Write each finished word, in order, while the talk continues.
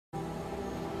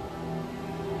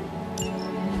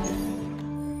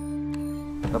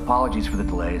Apologies for the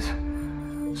delays.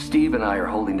 Steve and I are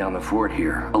holding down the fort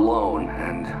here, alone,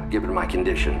 and given my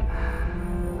condition,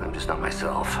 I'm just not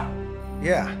myself.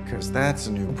 Yeah, because that's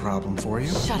a new problem for you.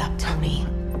 Shut up, Tony.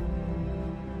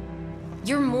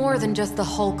 You're more than just the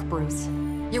Hulk, Bruce.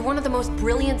 You're one of the most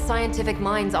brilliant scientific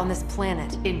minds on this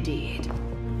planet. Indeed.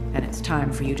 And it's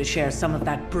time for you to share some of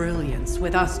that brilliance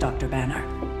with us, Dr. Banner.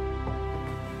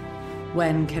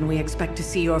 When can we expect to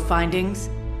see your findings?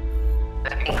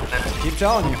 Keep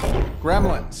telling you.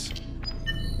 Gremlins.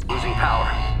 Losing power.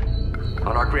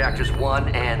 On arc reactors 1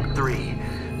 and 3.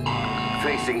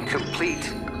 Facing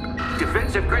complete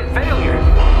defensive grid failure.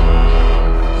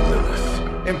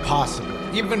 Lilith.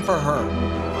 Impossible. Even for her.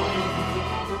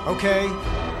 Okay,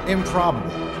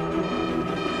 improbable.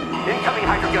 Incoming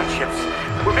HYDRA gunships.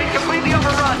 We're being completely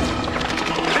overrun.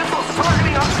 Missiles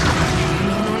targeting us.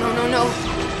 No.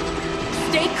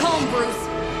 Stay calm, Bruce.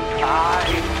 I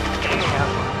am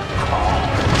calm.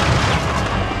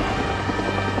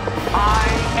 I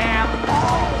am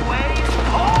always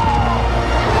calm.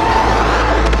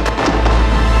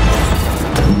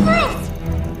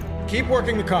 Bruce! Keep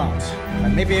working the comms. I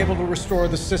may be able to restore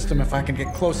the system if I can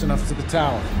get close enough to the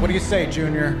tower. What do you say,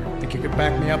 Junior? Think you could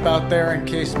back me up out there in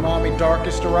case Mommy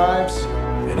Darkest arrives?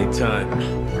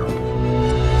 Anytime.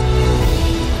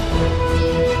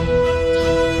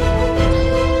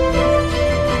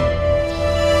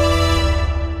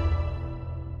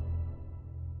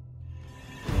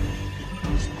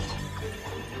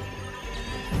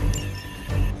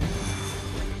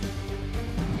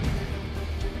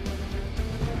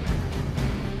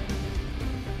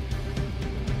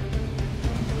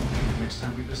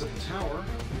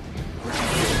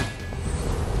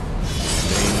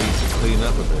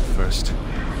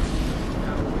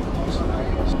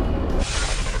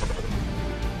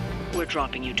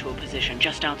 Dropping you to a position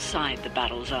just outside the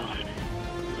battle zone.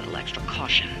 A little extra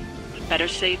caution, but better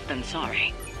safe than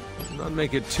sorry. Not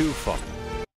make it too far.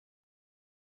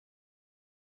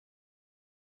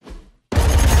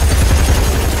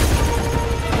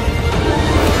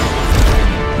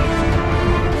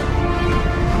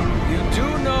 You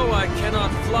do know I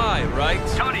cannot fly, right?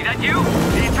 Tony, that you?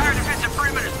 The entire defensive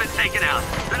perimeter's been taken out.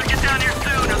 Better get down here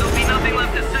soon or there'll be nothing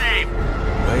left to save.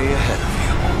 Way ahead of you.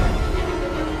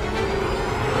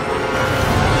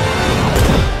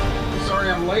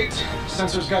 I'm late.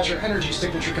 Sensors got your energy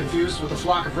signature confused with a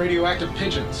flock of radioactive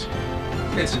pigeons.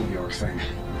 It's a New York thing.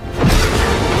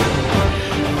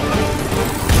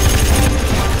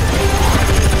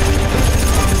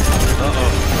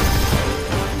 Uh-oh.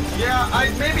 Yeah,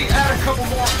 I'd maybe add a couple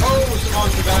more O's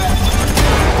onto that.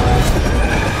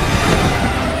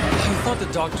 I thought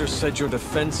the doctor said your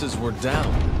defenses were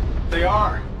down. They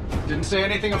are. Didn't say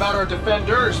anything about our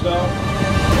defenders, though.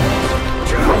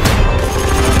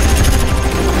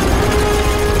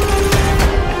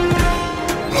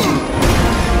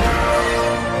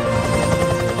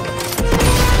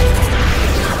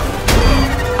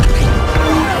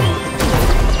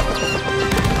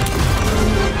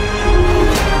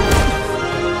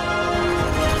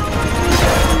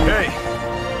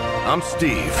 I'm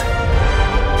Steve.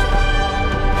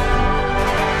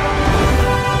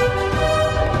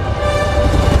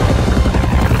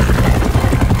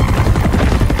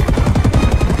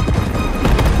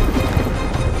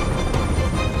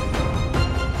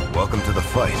 Welcome to the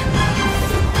fight.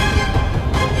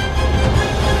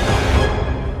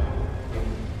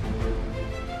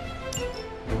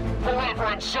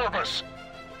 Forever in service.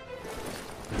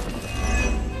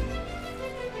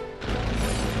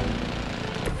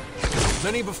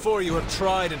 Many before you have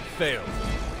tried and failed.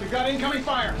 We've got incoming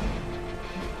fire.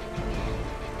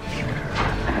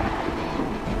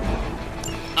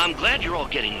 I'm glad you're all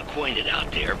getting acquainted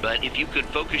out there, but if you could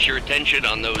focus your attention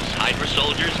on those HYDRA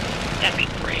soldiers, that'd be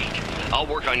great. I'll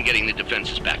work on getting the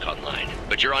defenses back online,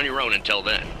 but you're on your own until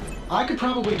then. I could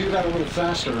probably do that a little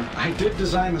faster. I did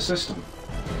design the system.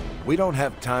 We don't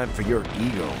have time for your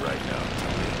ego right now,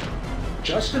 Tony.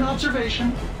 Just an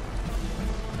observation.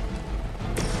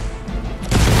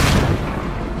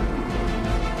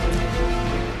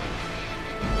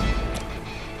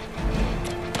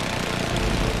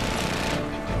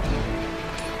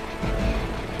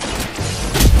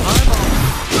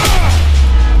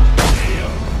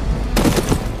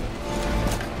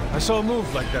 I saw a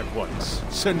move like that once,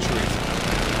 centuries ago.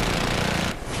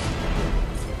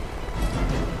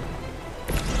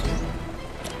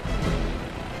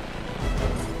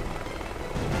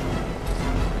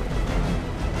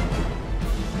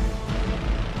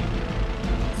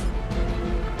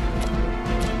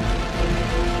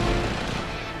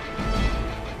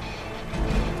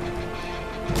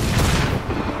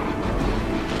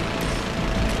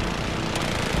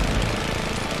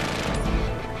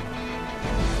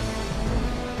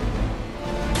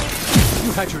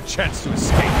 had your chance to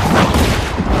escape.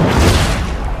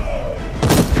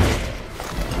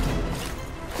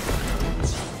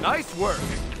 Nice work.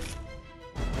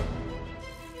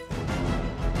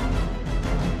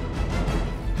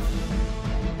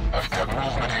 I've got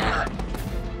movement here.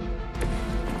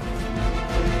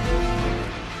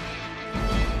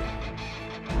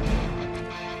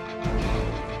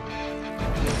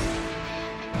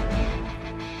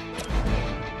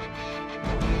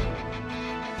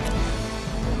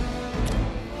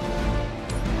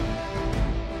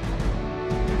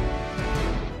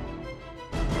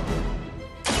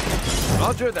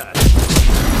 Roger that.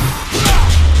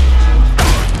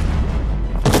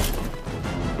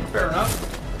 Fair enough.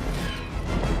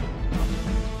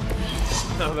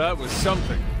 Now that was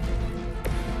something.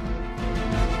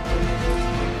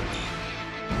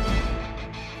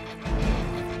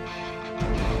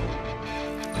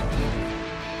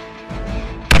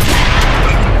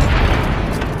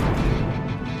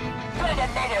 For the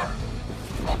mother!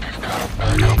 Hope you've got a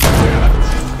backup plan.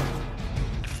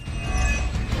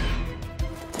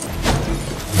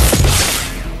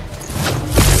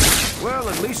 Well,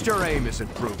 at least your aim is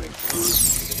improving.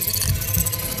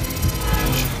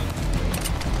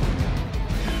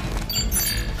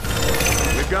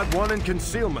 We've got one in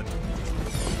concealment.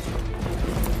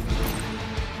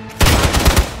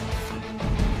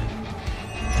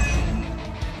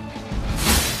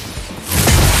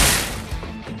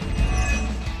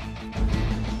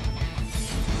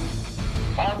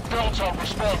 On Delta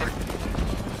responding.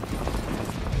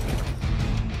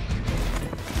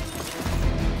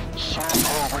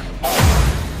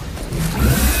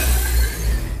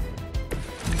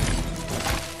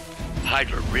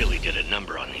 HYDRA really did a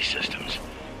number on these systems.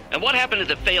 And what happened to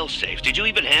the fail-safes? Did you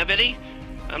even have any?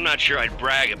 I'm not sure I'd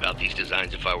brag about these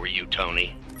designs if I were you,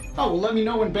 Tony. Oh, well, let me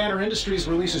know when Banner Industries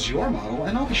releases your model,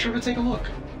 and I'll be sure to take a look.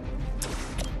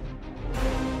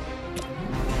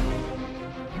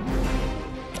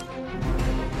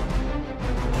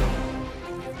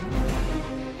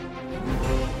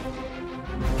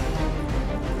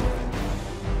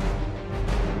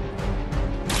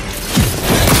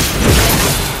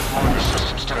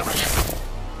 Systems damage.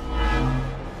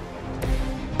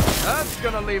 That's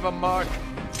gonna leave a mark.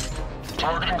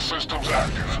 Targeting systems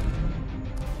active.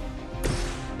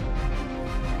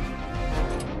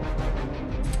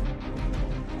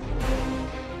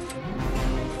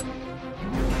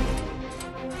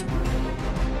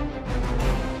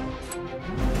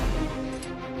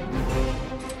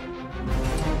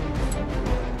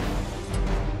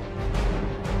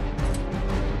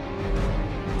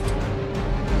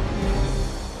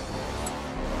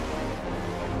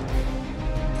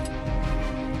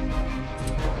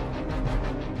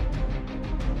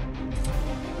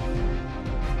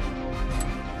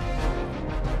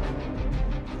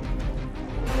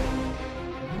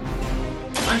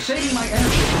 I'm saving my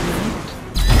energy.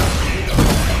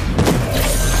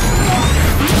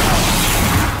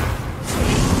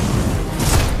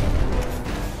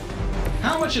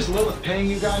 How much is Lilith paying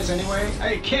you guys anyway?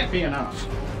 It can't be enough.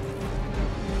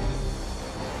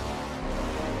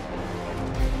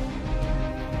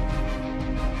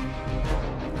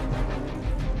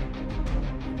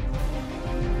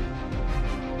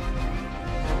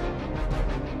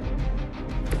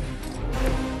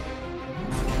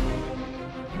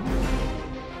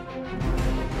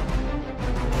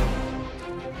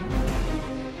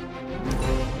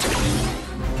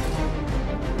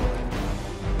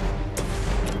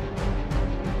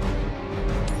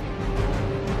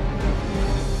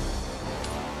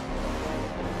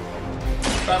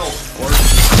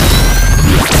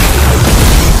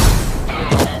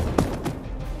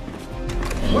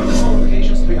 What are the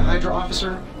qualifications to be a HYDRA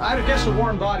officer? I'd have guessed a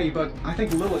warm body, but I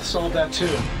think Lilith solved that too.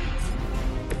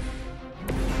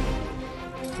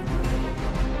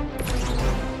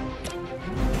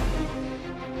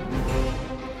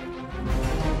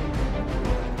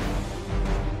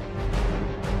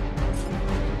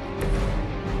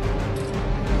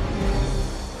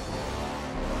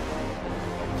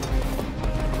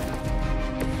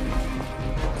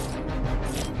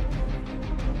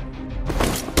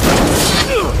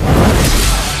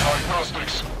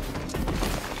 Diagnostics.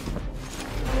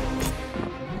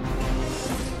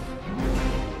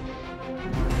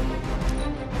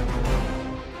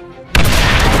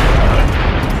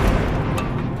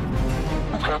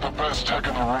 We've got the best tech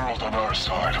in the world on our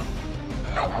side.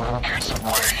 No one gets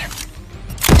away.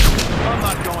 I'm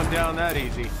not going down that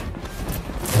easy.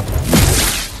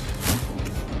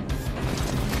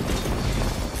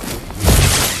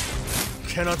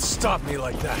 Cannot stop me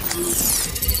like that.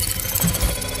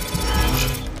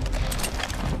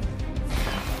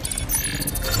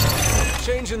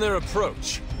 Change in their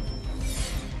approach.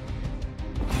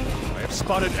 I have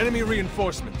spotted enemy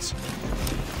reinforcements.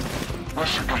 This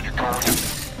should get you going.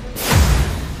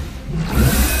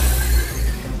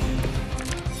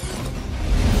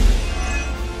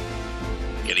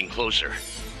 Getting closer.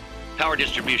 Power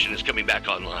distribution is coming back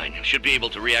online. Should be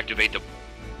able to reactivate the...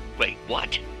 Wait,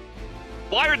 what?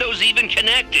 Why are those even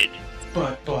connected?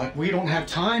 But we don't have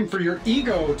time for your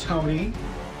ego, Tony.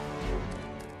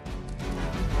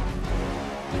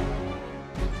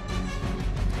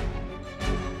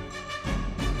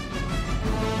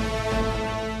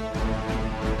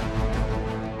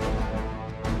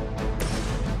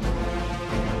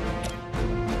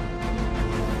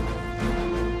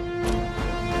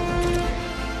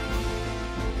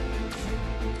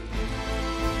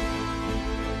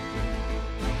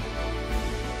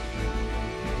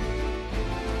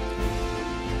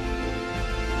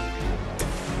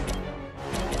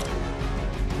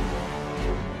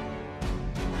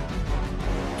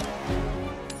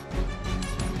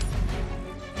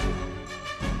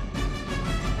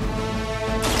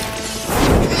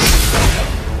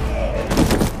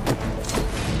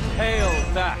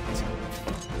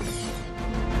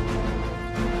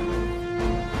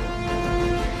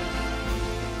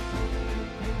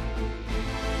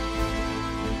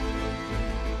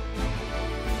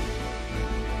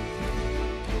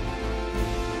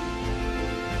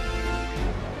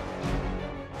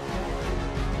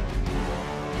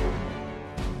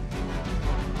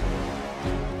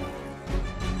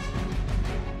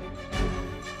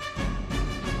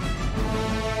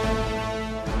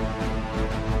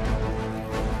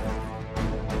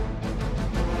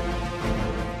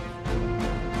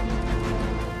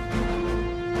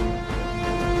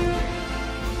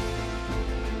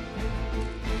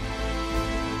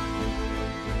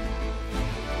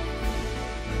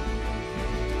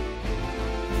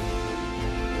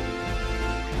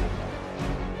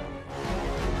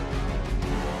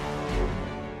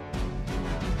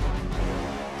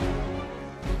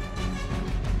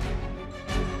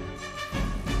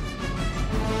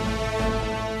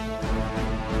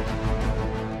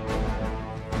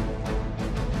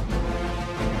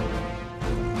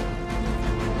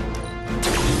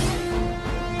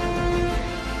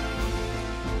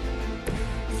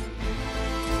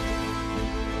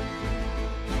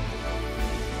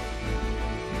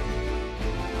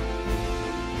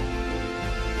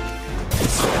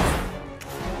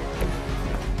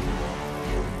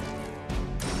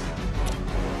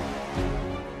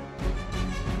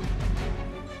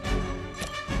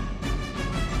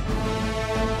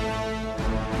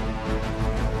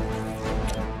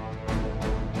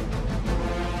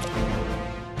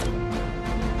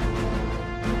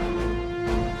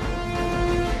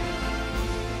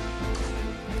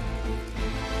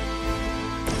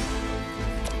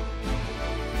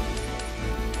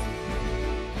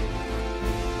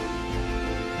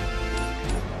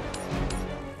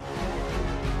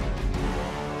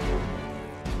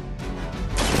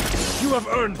 You have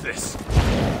earned this!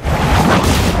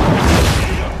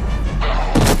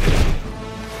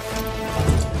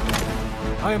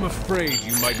 I am afraid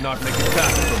you might not make it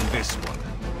back from this one.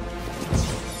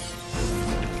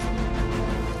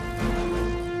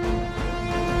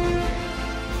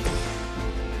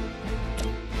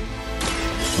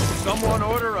 Someone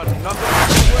order another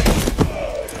plate?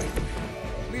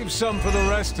 Leave some for the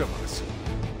rest of us.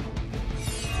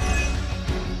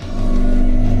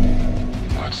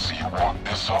 Let's see you walk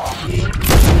this off.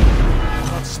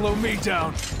 Not slow me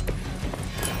down.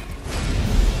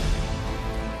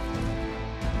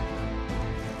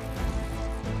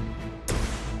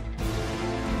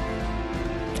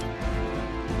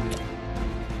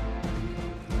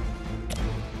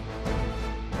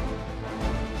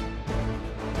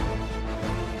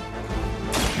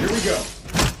 Here we go.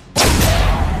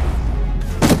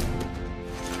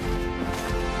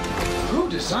 Who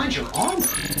designed your armor?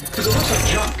 Because it looks like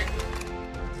junk.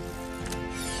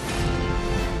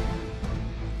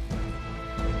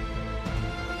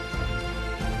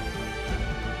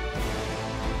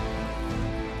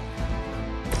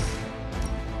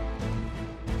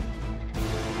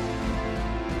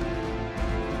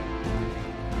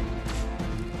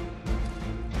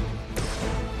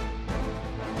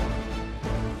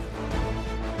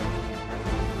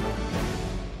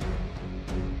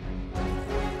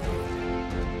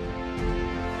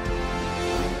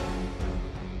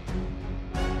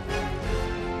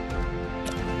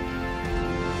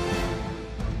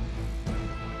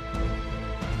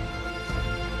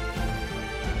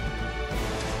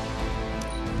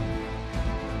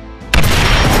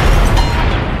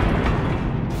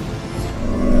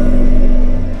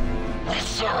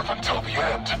 until the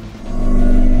end.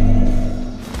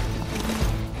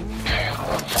 Can't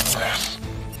run from this.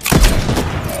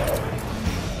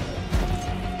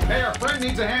 Hey, our friend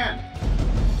needs a hand.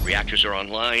 Reactors are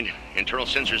online. Internal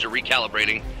sensors are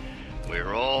recalibrating.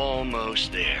 We're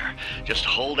almost there. Just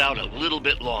hold out a little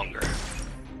bit longer.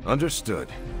 Understood.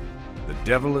 The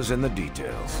devil is in the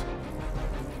details.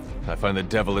 I find the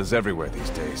devil is everywhere these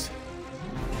days.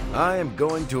 I am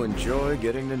going to enjoy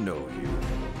getting to know you.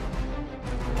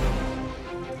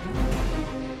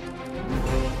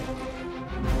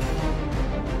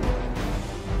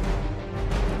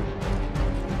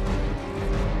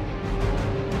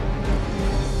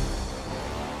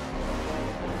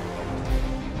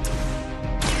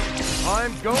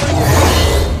 I'm going in.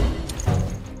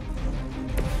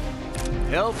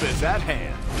 Help is at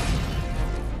hand.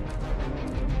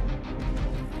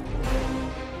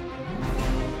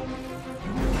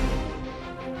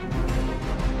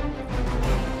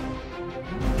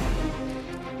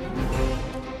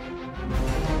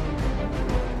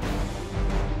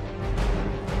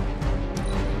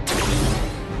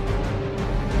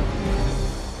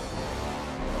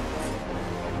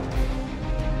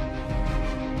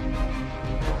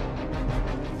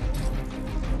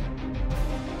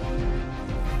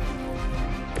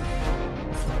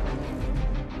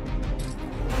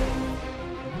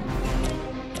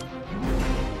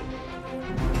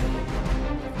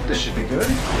 This should be good.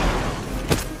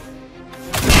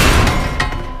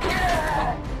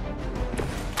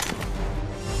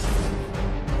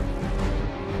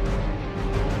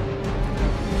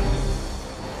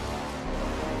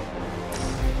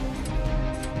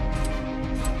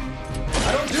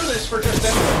 I don't do this for just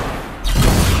anything.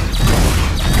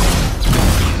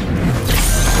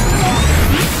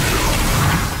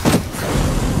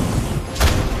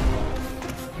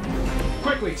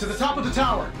 Quickly, to the top of the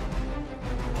tower.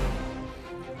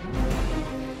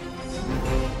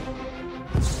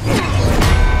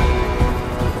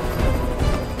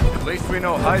 At least we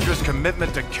know Hydra's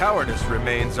commitment to cowardice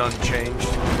remains unchanged.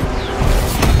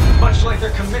 Much like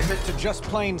their commitment to just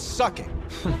plain sucking.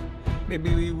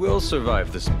 Maybe we will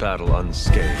survive this battle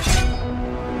unscathed.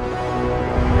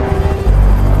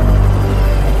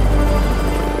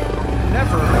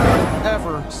 Never,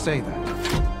 ever say that.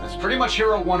 That's pretty much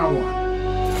Hero 101.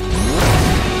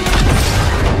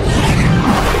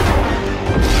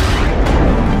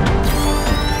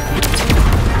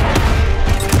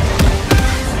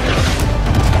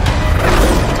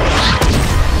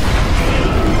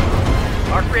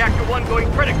 Arc Reactor 1 going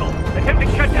critical. Attempting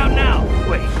shutdown now.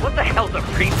 Wait, what the hell's a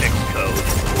prefix code?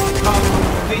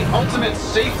 The ultimate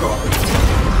safeguard.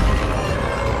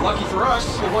 Lucky for us,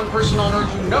 the one person on Earth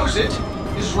who knows it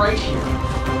is right here.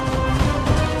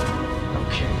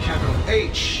 Okay, capital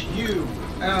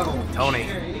H-U-L.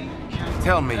 Tony,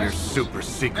 tell me your super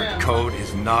secret code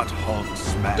is not Hulk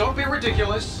Smash. Don't be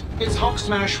ridiculous. It's Hulk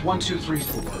Smash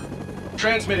 1234.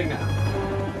 Transmitting now.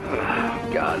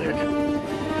 Got it.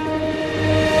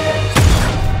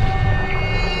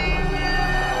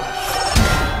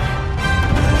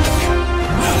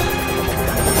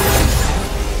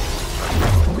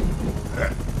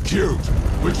 Cute,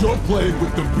 but you're playing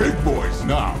with the big boys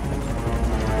now.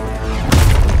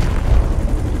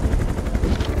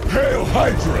 Hail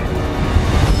Hydra!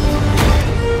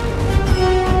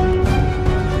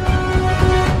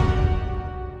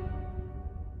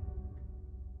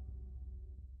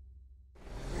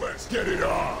 Let's get it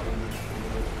on!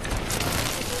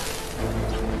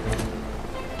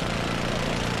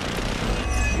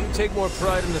 You take more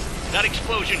pride in the... That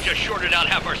explosion just shorted out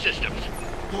half our systems.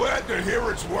 Glad to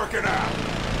hear it's working out.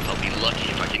 I'll be lucky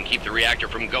if I can keep the reactor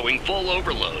from going full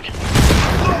overload.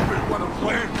 I love it when a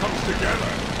plan comes together.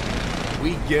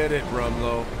 We get it,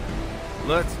 Rumlow.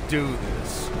 Let's do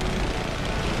this.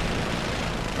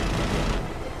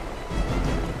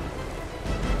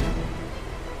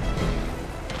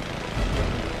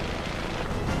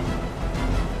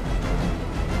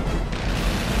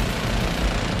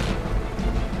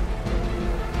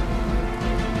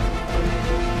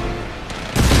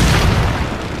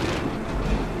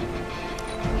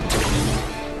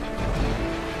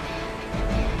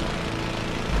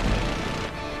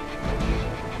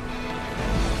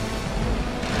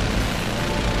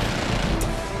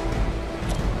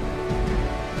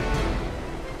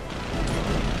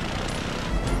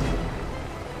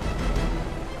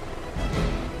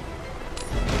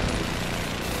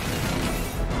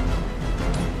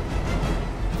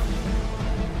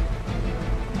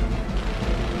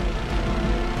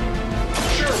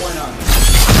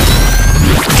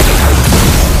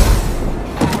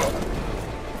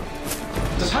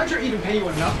 Does Hydra even pay you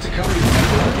enough to cover your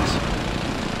efforts?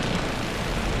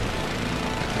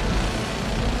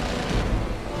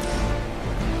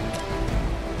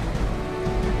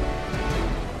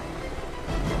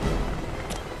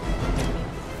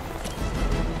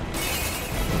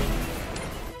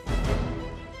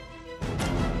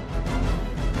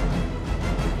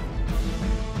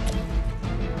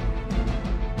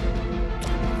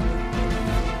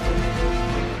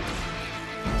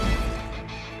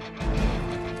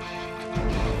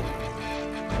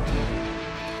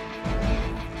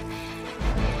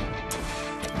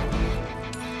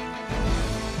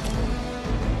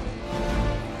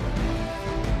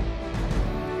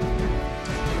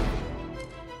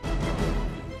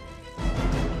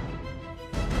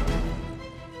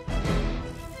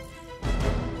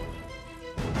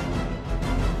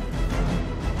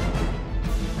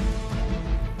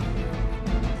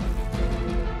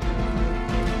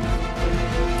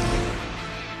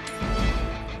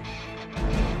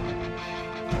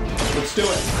 Let's do it.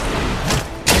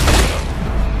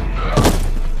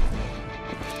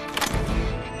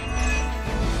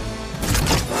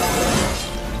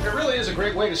 It really is a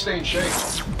great way to stay in shape.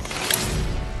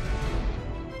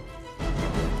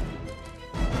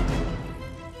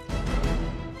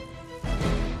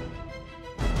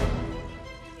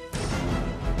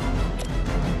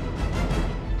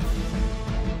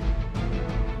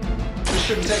 This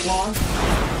shouldn't take long.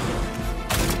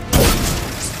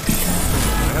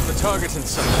 I have the target in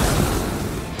sight.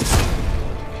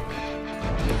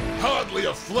 Hardly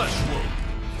a flesh wound.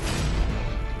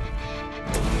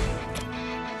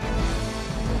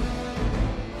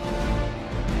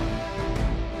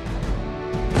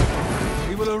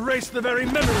 We will erase the very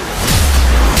memory.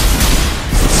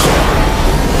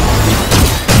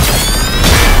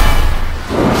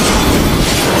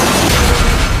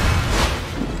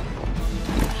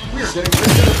 We are getting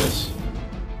pretty good at this.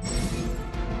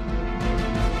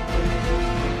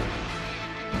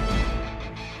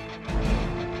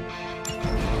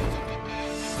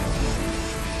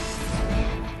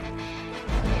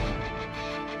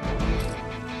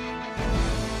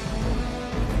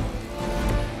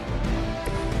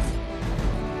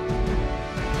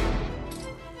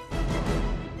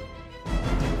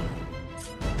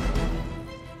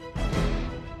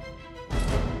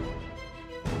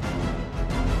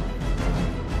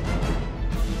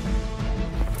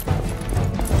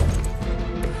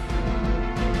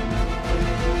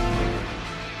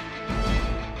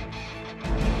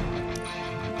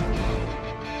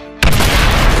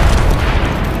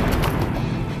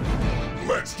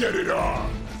 Let's get it on!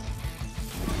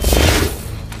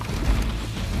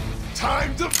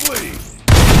 Time to flee!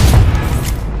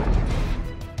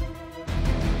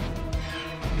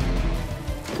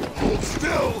 Hold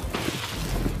still!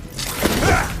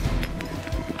 Ah!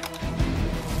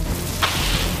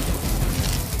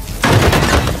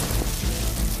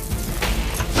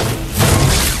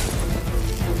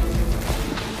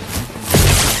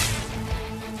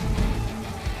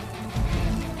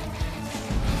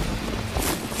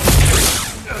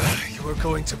 We're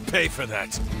going to pay for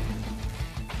that.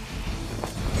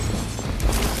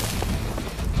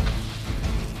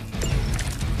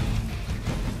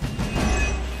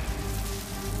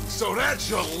 So that's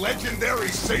your legendary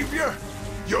savior?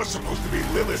 You're supposed to be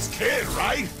Lilith's kid,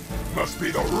 right? Must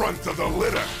be the runt of the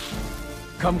litter.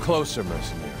 Come closer,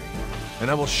 mercenary, and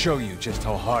I will show you just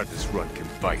how hard this runt can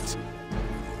bite.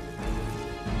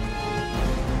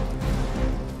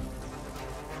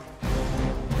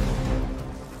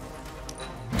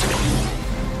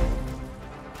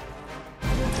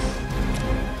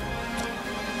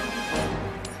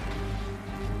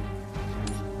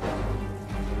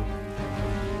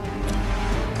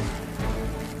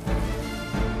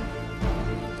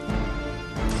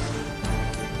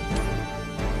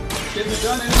 Getting it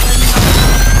done anyway.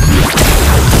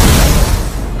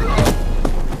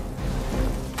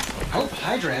 I hope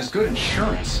HYDRA has good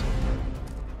insurance.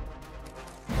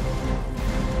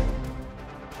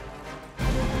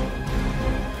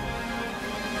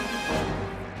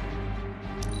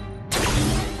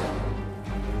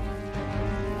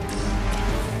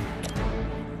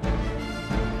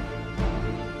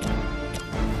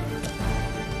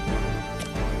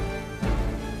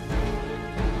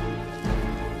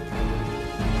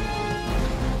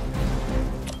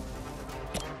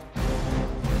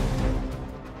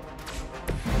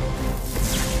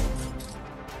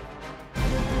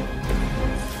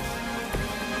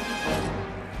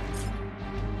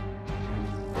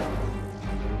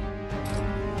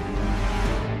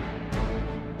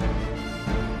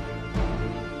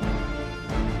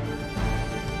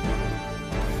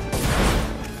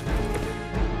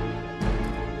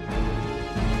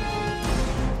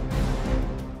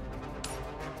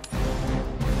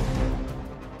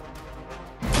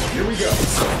 Here we go.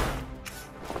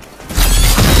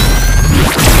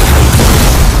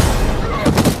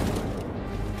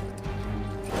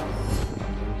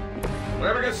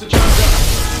 Whatever gets the job done.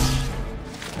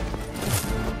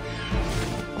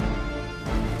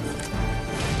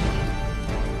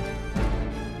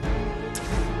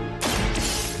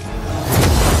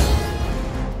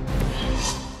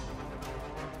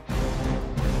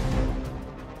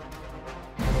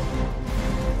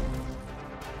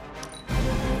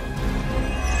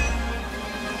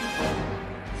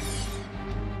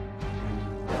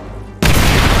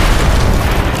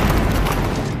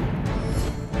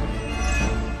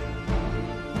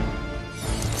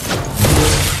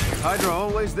 HYDRA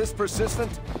always this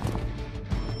persistent?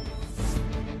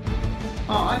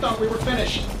 Oh, I thought we were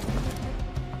finished.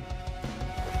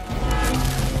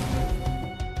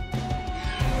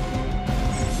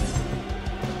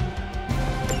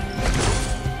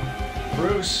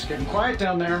 Bruce, getting quiet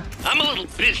down there. I'm a little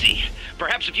busy.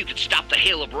 Perhaps if you could stop the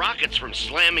hail of rockets from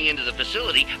slamming into the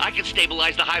facility, I could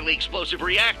stabilize the highly explosive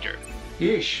reactor.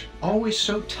 Ish, always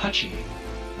so touchy.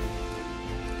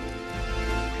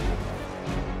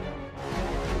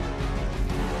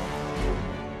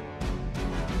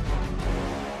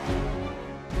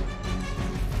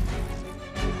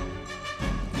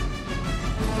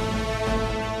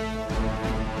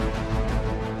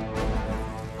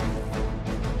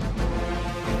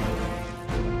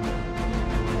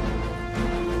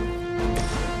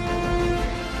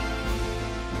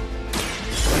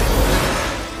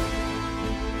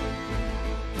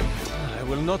 I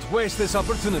will not waste this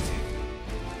opportunity.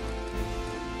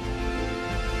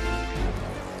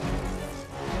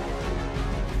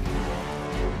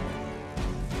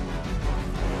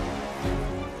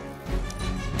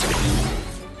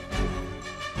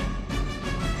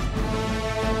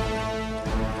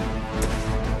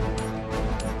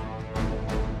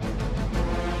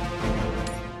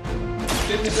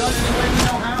 Getting it done any way we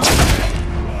know how.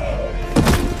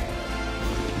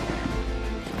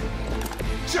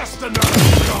 Just another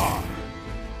scar!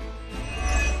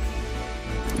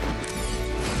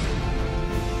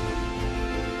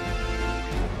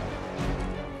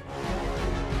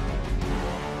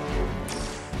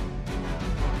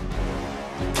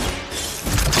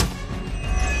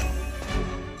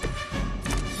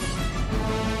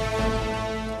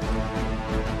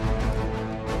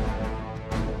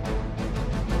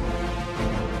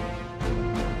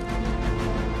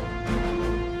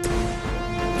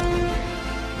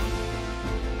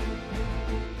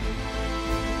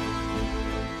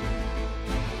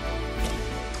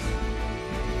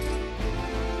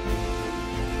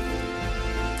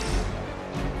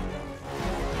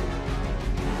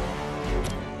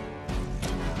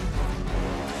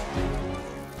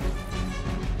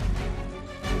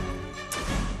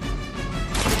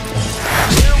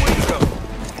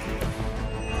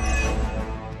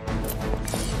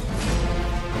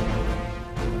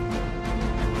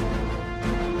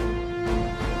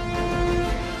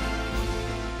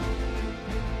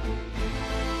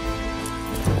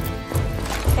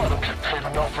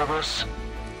 Reverse.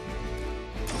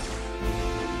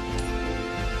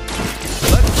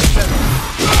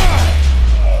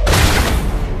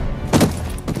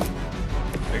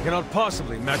 They cannot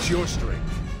possibly match your strength.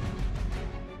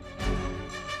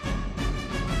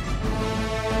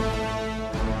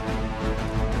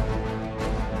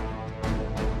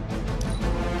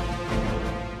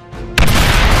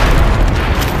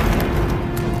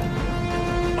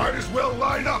 Might as well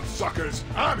line up, suckers.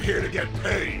 I'm here to get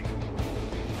paid.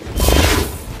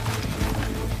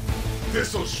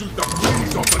 This'll shoot the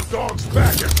fleas off the dog's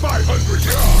back at 500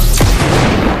 yards!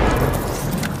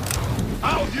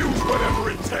 I'll use whatever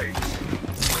it takes!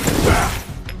 Ah.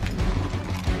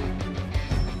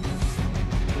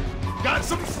 Got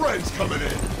some friends coming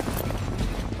in!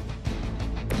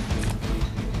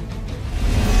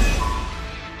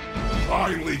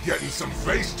 Finally getting some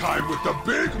FaceTime with the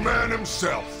big man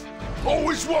himself!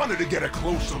 Always wanted to get a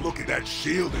closer look at that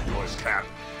shield of yours, Cap.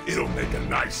 It'll make a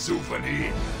nice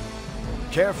souvenir.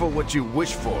 Careful what you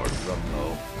wish for,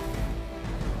 Rumpo.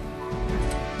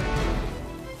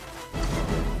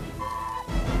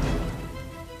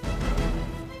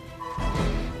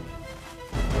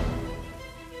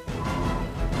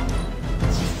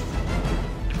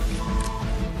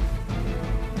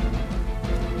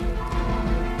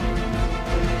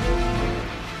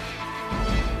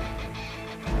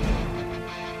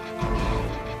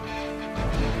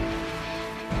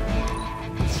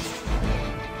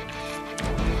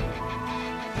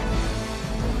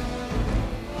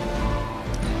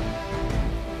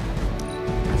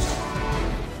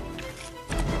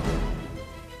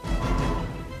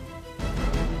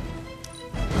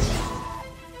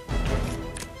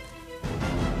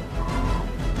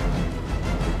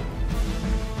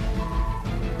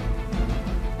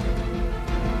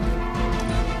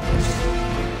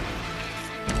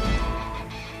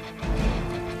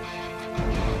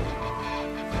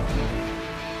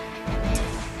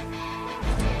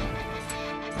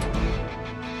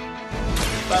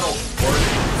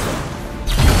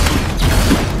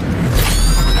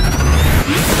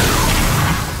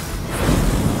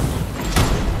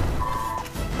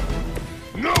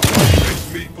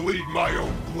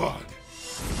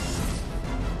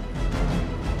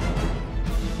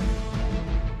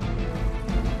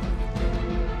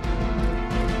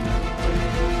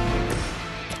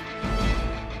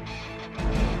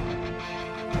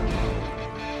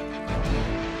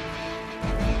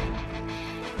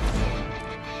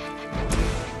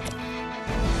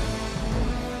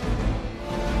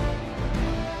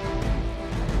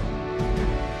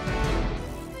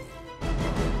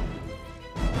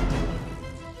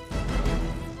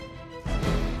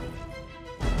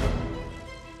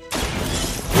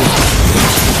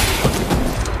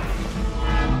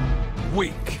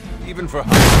 even for...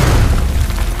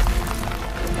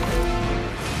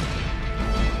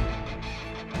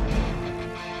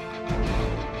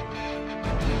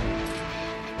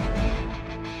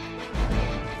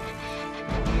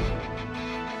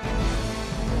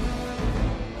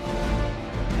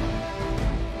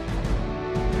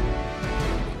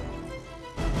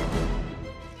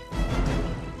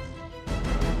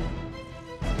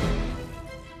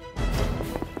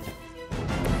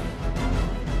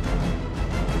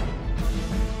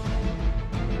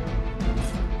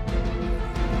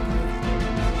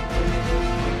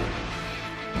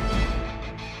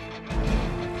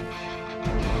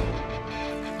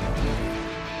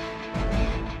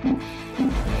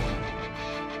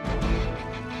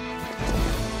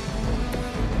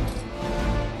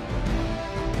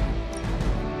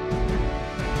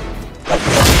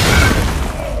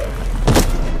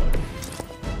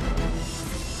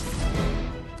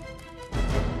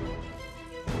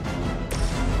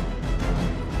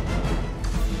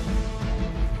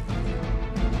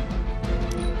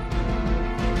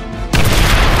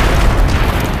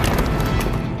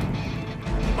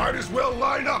 Might as well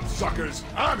line up, suckers.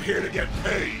 I'm here to get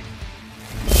paid.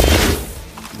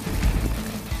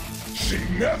 She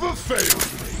never failed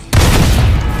me.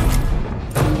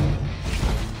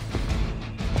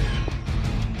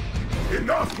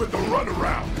 Enough with the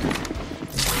runaround.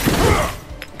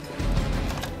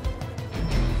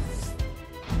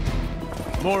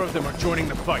 More of them are joining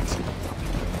the fight.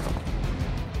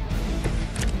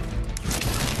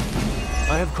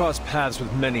 I have crossed paths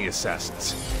with many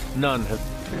assassins. None have...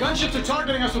 The gunships are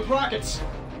targeting us with rockets.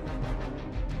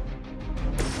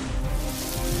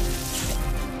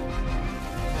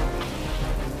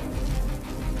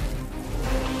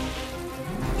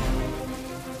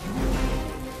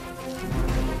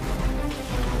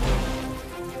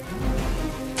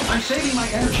 I'm saving my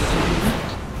energy for the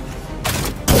event.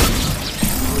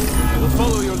 We'll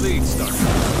follow your lead, Stark.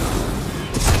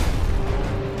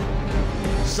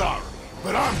 Sorry,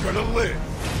 but I'm gonna live.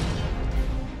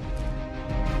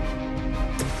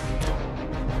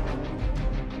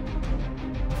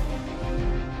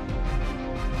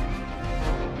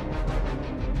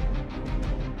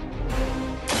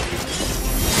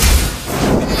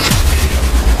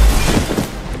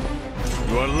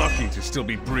 You are lucky to still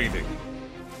be breathing.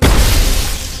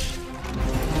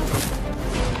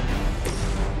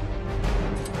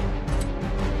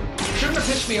 Shouldn't have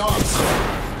pissed me off.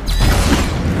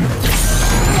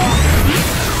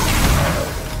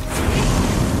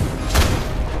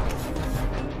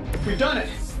 We've done it.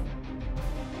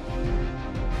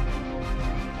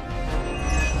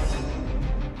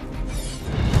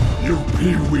 You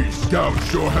pee-wee scouts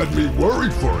sure had me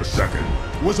worried for a second.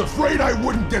 Was afraid I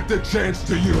wouldn't get the chance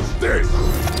to use this.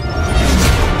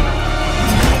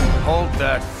 Hold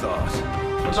that thought.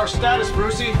 What's our status,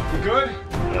 Brucey? We good?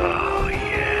 Oh,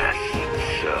 yes.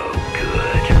 So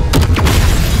good.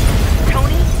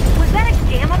 Tony, was that a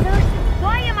gamma burst?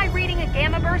 Why am I reading a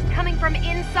gamma burst coming from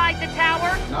inside the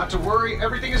tower? Not to worry,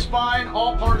 everything is fine,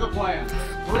 all part of the plan.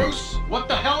 Bruce, what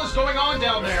the hell is going on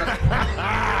down there?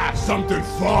 Something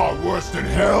far worse than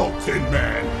hell, Tin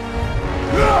Man.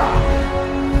 Ah!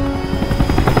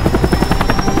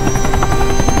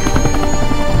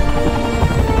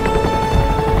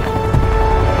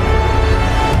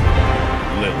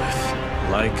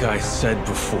 Lilith, like I said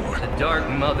before. The Dark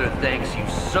Mother thanks you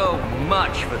so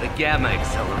much for the Gamma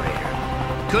Accelerator.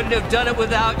 Couldn't have done it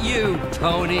without you,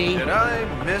 Tony. Did I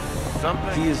miss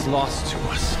something? He is lost to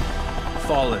us.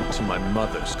 Fallen to my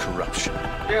mother's corruption.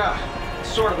 Yeah,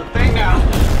 it's sort of a thing now.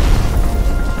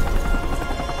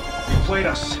 You played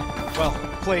us. Well,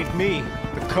 played me.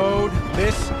 The code,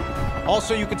 this.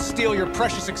 Also, you could steal your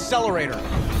precious accelerator.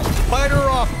 Fight her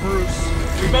off, Bruce.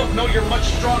 We both know you're much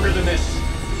stronger than this.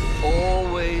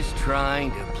 Always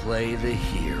trying to play the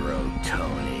hero,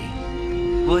 Tony.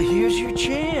 Well, here's your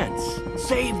chance.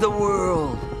 Save the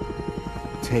world.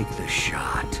 Take the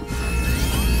shot.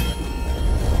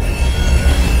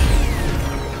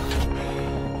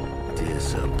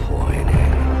 Disappointing.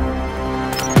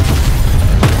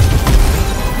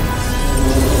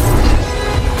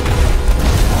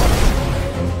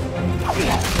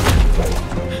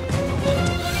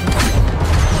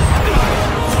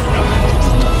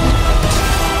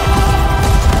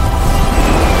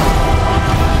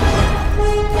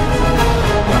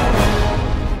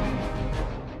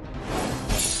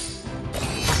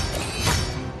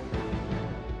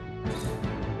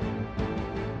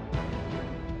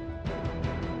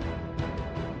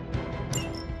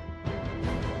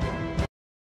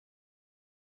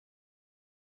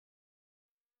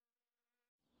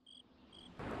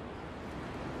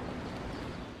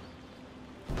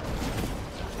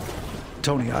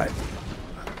 Tony, I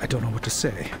don't know what to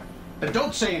say. Then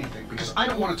don't say anything, because I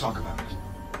don't want to talk about it.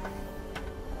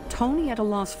 Tony at a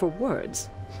loss for words.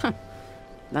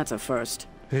 That's a first.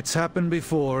 It's happened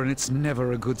before, and it's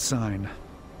never a good sign.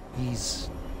 He's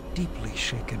deeply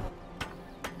shaken.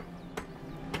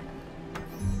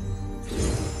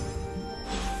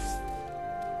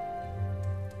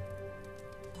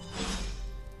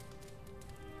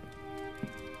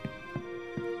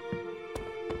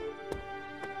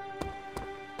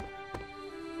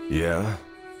 Yeah?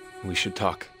 We should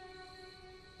talk.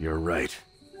 You're right.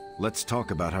 Let's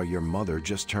talk about how your mother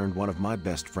just turned one of my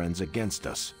best friends against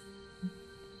us.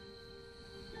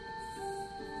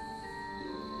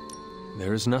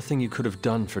 There is nothing you could have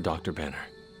done for Dr. Banner.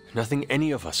 Nothing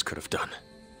any of us could have done.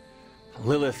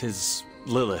 Lilith is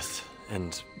Lilith,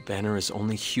 and Banner is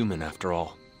only human after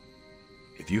all.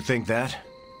 If you think that,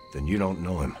 then you don't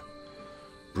know him.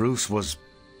 Bruce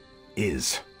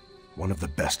is one of the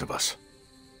best of us.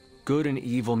 Good and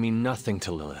evil mean nothing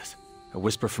to Lilith. A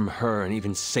whisper from her, and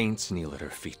even saints kneel at her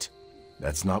feet.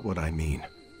 That's not what I mean.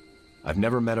 I've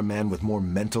never met a man with more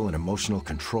mental and emotional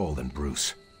control than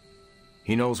Bruce.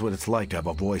 He knows what it's like to have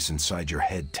a voice inside your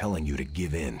head telling you to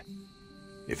give in.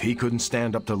 If he couldn't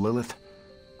stand up to Lilith,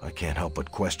 I can't help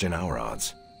but question our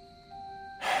odds.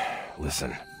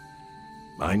 Listen,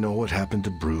 I know what happened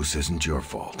to Bruce isn't your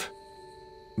fault.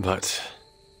 But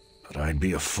I'd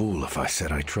be a fool if I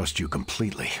said I trust you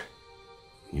completely.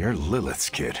 You're Lilith's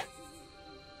kid.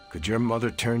 Could your mother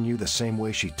turn you the same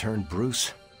way she turned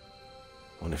Bruce?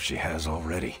 What if she has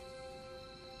already?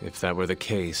 if that were the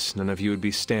case, none of you would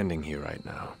be standing here right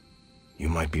now. You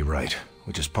might be right,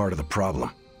 which is part of the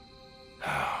problem.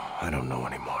 I don't know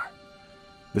anymore.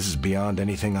 This is beyond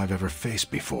anything I've ever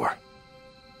faced before.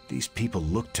 These people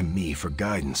look to me for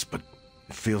guidance, but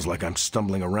it feels like I'm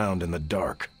stumbling around in the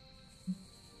dark.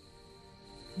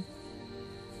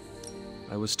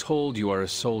 I was told you are a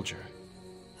soldier.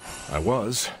 I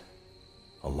was.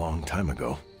 A long time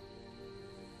ago.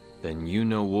 Then you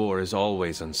know war is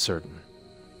always uncertain.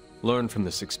 Learn from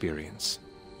this experience,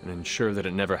 and ensure that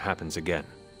it never happens again.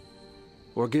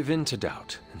 Or give in to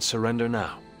doubt, and surrender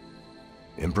now.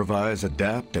 Improvise,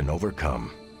 adapt, and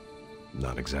overcome.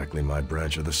 Not exactly my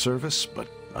branch of the service, but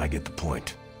I get the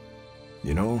point.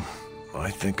 You know, I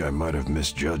think I might have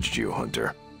misjudged you,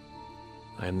 Hunter.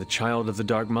 I am the child of the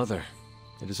Dark Mother.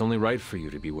 It is only right for you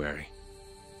to be wary.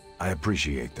 I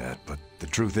appreciate that, but the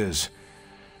truth is,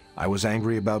 I was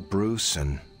angry about Bruce,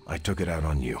 and I took it out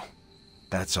on you.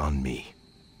 That's on me.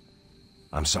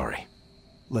 I'm sorry.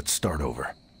 Let's start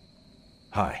over.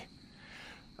 Hi,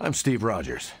 I'm Steve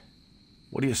Rogers.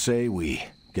 What do you say we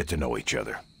get to know each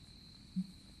other?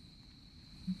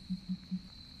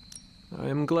 I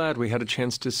am glad we had a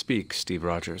chance to speak, Steve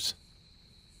Rogers.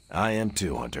 I am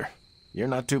too, Hunter. You're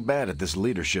not too bad at this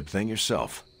leadership thing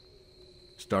yourself.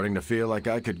 Starting to feel like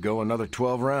I could go another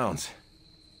 12 rounds.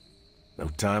 No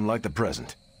time like the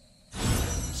present.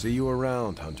 See you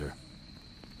around, Hunter.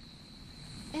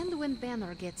 And when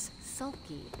Banner gets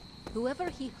sulky, whoever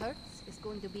he hurts is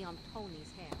going to be on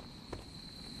Tony's head.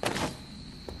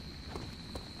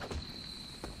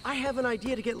 I have an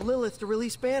idea to get Lilith to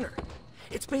release Banner.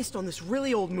 It's based on this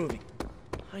really old movie.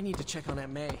 I need to check on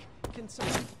Aunt May. Can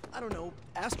someone, I don't know,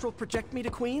 astral project me to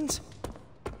Queens?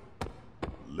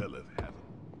 Lilith hasn't.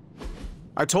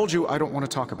 I told you I don't want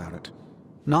to talk about it.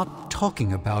 Not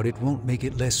talking about it won't make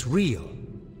it less real.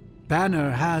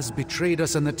 Banner has betrayed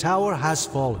us and the tower has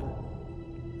fallen.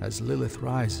 As Lilith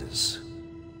rises,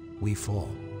 we fall.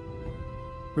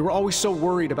 We were always so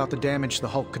worried about the damage the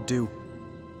Hulk could do.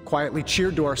 Quietly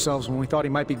cheered to ourselves when we thought he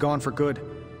might be gone for good.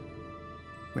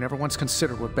 We never once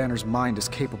considered what Banner's mind is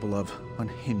capable of,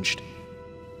 unhinged.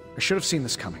 I should have seen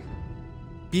this coming.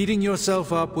 Beating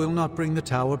yourself up will not bring the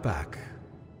tower back.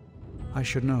 I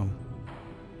should know.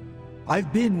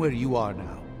 I've been where you are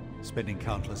now, spending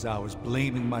countless hours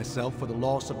blaming myself for the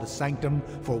loss of the Sanctum,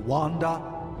 for Wanda.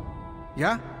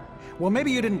 Yeah? Well,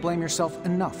 maybe you didn't blame yourself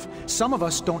enough. Some of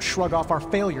us don't shrug off our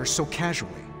failures so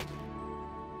casually.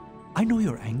 I know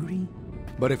you're angry,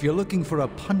 but if you're looking for a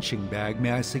punching bag,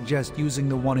 may I suggest using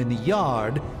the one in the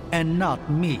yard and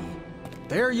not me?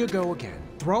 There you go again,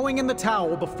 throwing in the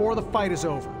towel before the fight is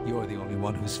over. You're the only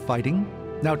one who's fighting.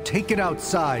 Now take it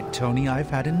outside, Tony. I've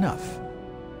had enough.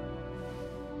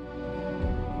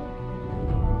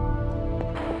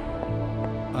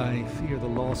 I fear the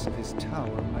loss of his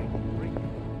tower might break him.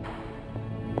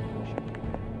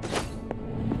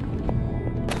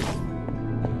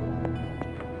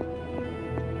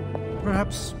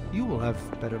 Perhaps you will have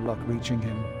better luck reaching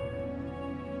him.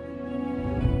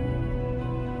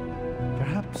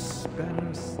 Perhaps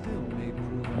Banner still may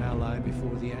prove an ally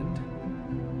before the end.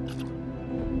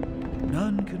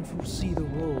 one can foresee the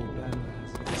role Banner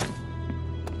has.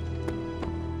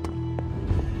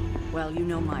 Well, you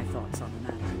know my thoughts on the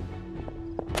matter.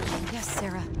 Yes,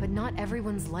 Sarah, but not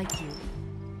everyone's like you.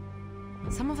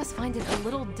 Some of us find it a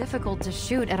little difficult to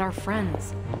shoot at our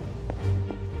friends.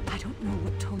 I don't know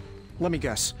what Tony... Let me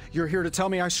guess. You're here to tell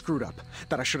me I screwed up.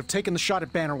 That I should have taken the shot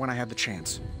at Banner when I had the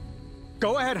chance.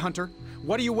 Go ahead, Hunter.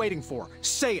 What are you waiting for?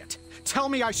 Say it. Tell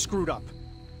me I screwed up.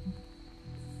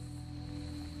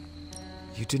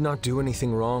 You did not do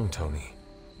anything wrong, Tony.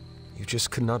 You just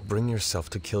could not bring yourself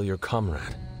to kill your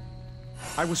comrade.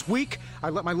 I was weak. I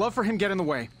let my love for him get in the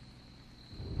way.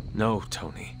 No,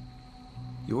 Tony.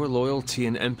 Your loyalty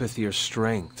and empathy are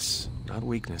strengths, not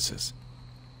weaknesses.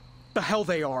 The hell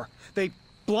they are. They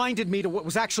blinded me to what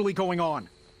was actually going on.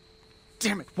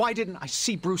 Damn it, why didn't I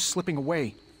see Bruce slipping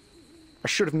away? I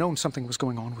should have known something was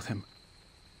going on with him.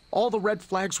 All the red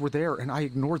flags were there, and I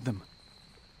ignored them.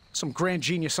 Some grand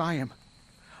genius I am.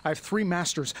 I have 3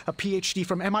 masters, a PhD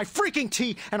from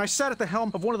MI-T, and I sat at the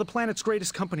helm of one of the planet's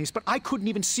greatest companies, but I couldn't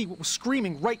even see what was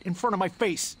screaming right in front of my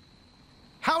face.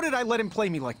 How did I let him play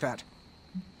me like that?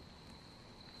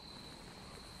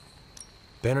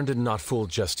 Banner did not fool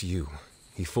just you.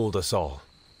 He fooled us all.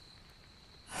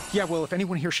 Yeah, well, if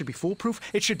anyone here should be foolproof,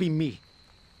 it should be me.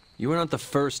 You are not the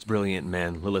first brilliant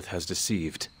man Lilith has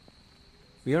deceived.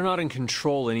 We are not in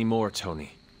control anymore,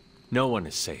 Tony. No one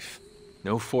is safe.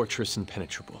 No fortress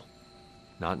impenetrable.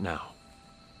 Not now.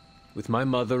 With my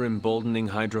mother emboldening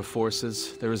HYDRA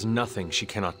forces, there is nothing she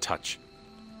cannot touch.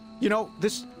 You know,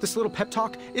 this little pep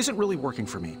talk isn't really working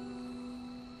for me.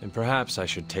 And perhaps I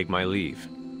should take my leave.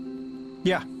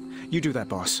 Yeah, you do that,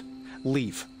 boss.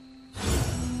 Leave.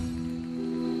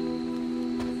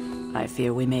 I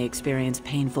fear we may experience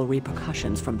painful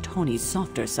repercussions from Tony's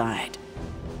softer side.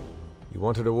 You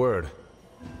wanted a word?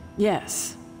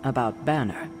 Yes, about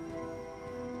Banner.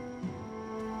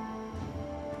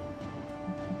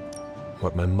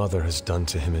 What my mother has done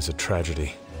to him is a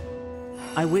tragedy.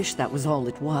 I wish that was all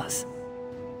it was.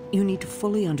 You need to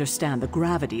fully understand the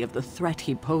gravity of the threat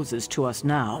he poses to us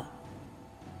now.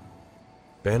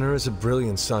 Banner is a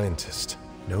brilliant scientist.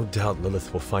 No doubt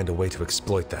Lilith will find a way to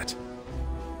exploit that.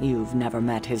 You've never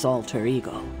met his alter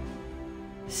ego.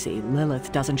 See,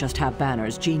 Lilith doesn't just have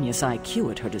Banner's genius IQ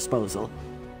at her disposal.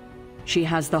 She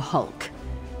has the Hulk,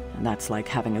 and that's like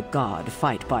having a god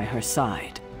fight by her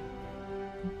side.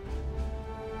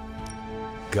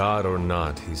 God or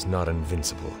not, he's not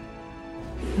invincible.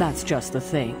 That's just the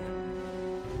thing.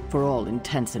 For all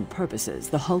intents and purposes,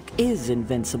 the Hulk is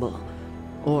invincible.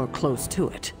 Or close to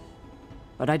it.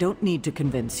 But I don't need to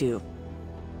convince you.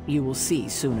 You will see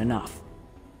soon enough.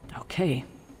 Okay,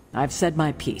 I've said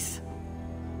my piece.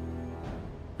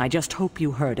 I just hope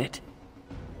you heard it.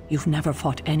 You've never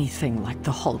fought anything like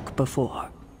the Hulk before.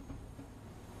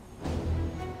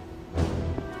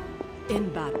 In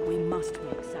battle, we must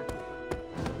make sacrifice.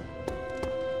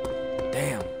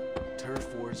 Damn,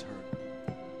 turf wars hurt.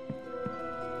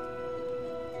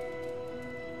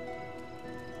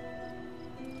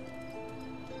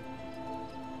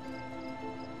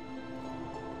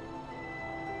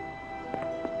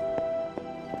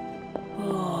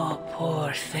 Oh,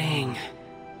 poor thing.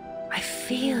 I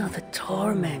feel the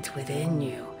torment within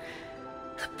you.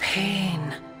 The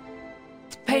pain.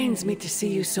 It pains me to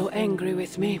see you so angry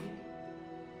with me.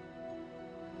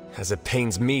 As it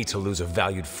pains me to lose a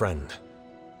valued friend.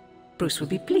 Bruce will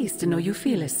be pleased to know you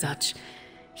feel as such.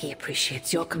 He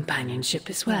appreciates your companionship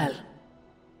as well.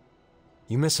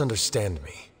 You misunderstand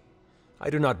me. I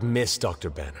do not miss Dr.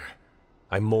 Banner.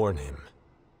 I mourn him.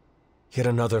 Yet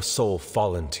another soul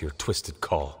fallen to your twisted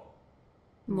call.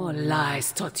 More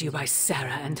lies taught to you by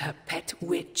Sarah and her pet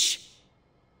witch.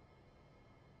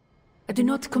 I do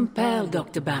not compel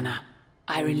Dr. Banner.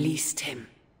 I released him.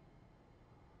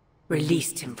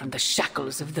 Released him from the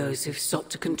shackles of those who've sought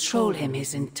to control him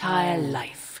his entire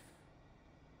life.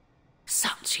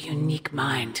 Such a unique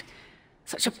mind,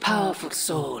 such a powerful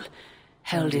soul,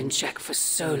 held in check for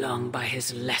so long by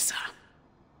his lesser.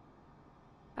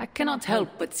 I cannot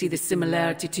help but see the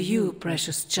similarity to you,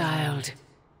 precious child.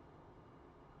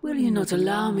 Will you not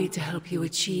allow me to help you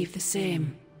achieve the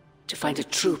same? To find a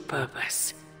true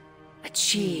purpose,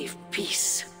 achieve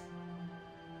peace.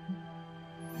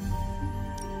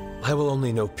 I will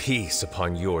only know peace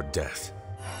upon your death.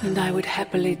 And I would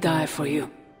happily die for you,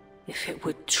 if it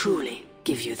would truly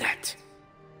give you that.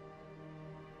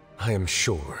 I am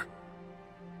sure.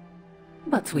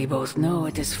 But we both know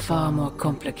it is far more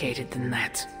complicated than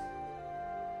that.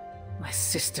 My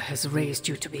sister has raised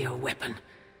you to be a weapon.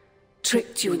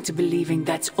 Tricked you into believing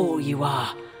that's all you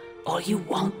are, all you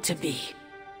want to be.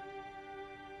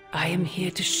 I am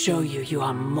here to show you you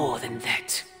are more than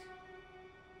that.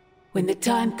 When the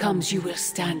time comes, you will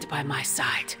stand by my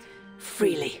side,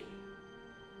 freely.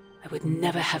 I would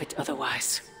never have it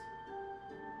otherwise.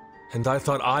 And I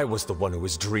thought I was the one who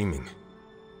was dreaming.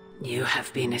 You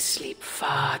have been asleep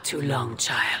far too long,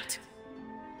 child.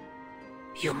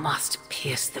 You must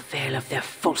pierce the veil of their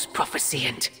false prophecy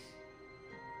and...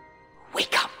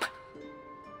 wake up!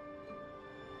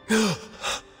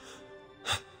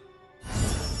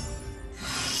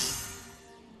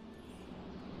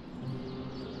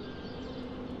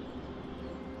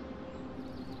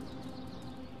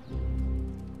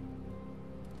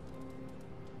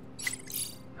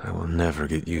 I will never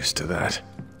get used to that.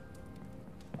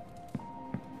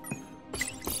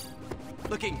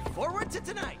 Looking forward to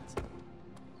tonight!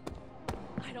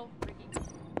 I don't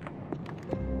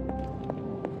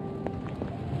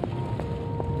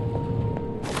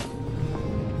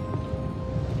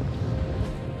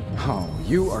Oh,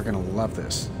 you are gonna love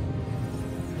this.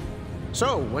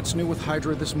 So, what's new with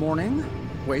HYDRA this morning?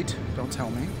 Wait, don't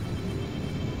tell me.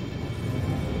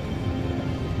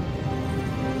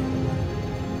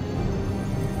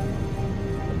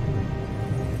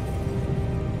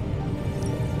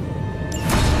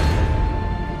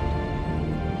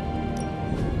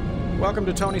 Welcome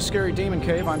to Tony's Scary Demon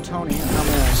Cave. I'm Tony, and I'm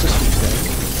an assistant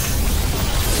today.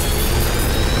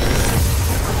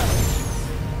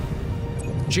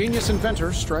 Genius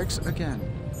inventor strikes again.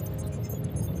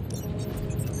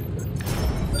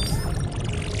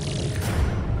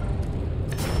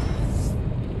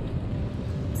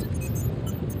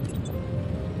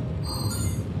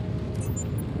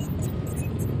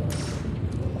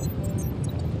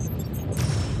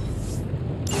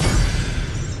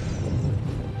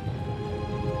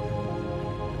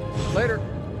 Later.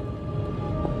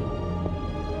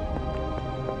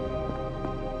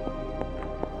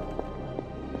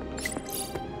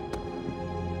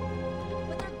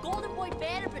 But their Golden Boy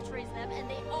banner betrays them, and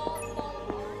they all fall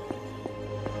apart.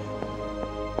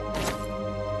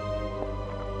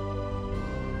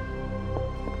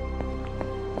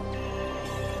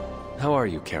 How are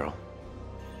you, Carol?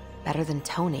 Better than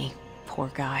Tony.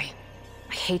 Poor guy.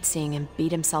 I hate seeing him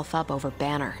beat himself up over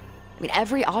Banner. I mean,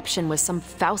 every option was some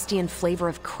Faustian flavor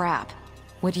of crap.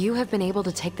 Would you have been able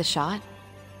to take the shot?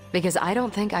 Because I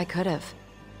don't think I could have.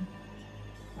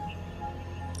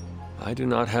 I do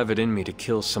not have it in me to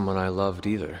kill someone I loved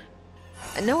either.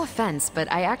 No offense,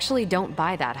 but I actually don't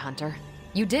buy that, Hunter.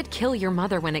 You did kill your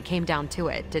mother when it came down to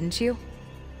it, didn't you?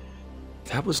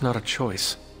 That was not a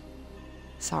choice.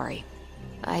 Sorry.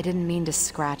 I didn't mean to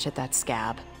scratch at that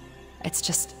scab. It's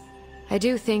just... I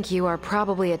do think you are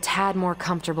probably a tad more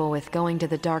comfortable with going to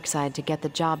the dark side to get the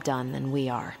job done than we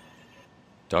are.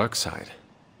 Dark side?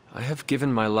 I have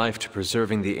given my life to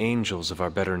preserving the angels of our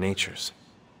better natures.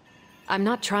 I'm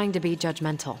not trying to be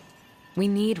judgmental. We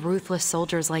need ruthless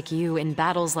soldiers like you in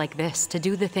battles like this to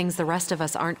do the things the rest of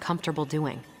us aren't comfortable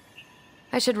doing.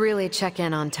 I should really check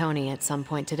in on Tony at some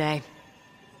point today.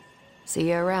 See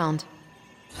you around.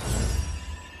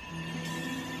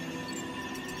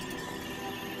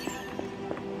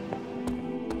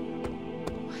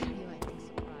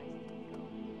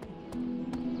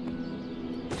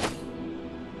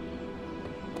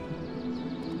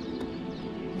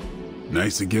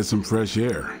 Nice to get some fresh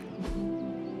air.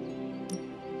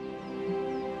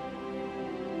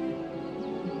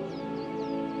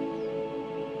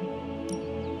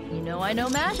 You know I know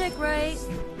magic, right?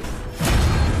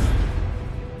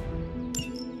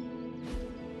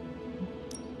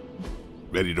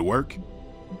 Ready to work?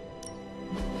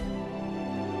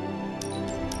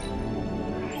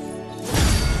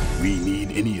 We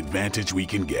need any advantage we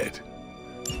can get.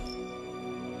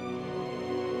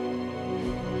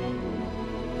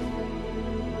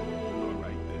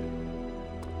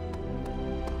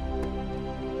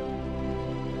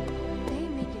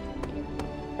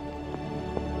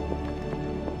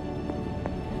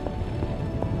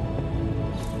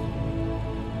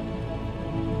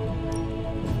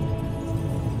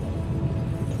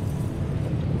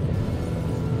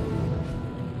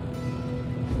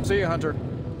 See you, Hunter.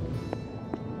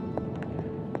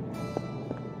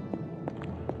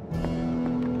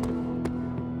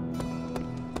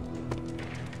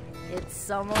 It's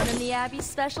someone in the Abbey's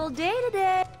special day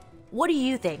today. What do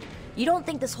you think? You don't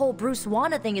think this whole Bruce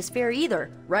Wanda thing is fair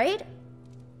either, right?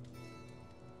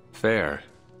 Fair?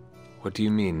 What do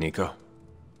you mean, Nico?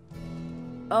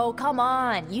 Oh, come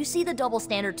on. You see the double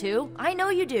standard too. I know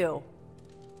you do.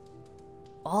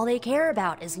 All they care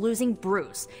about is losing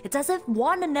Bruce. It's as if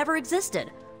Wanda never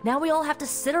existed. Now we all have to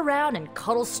sit around and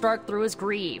cuddle Stark through his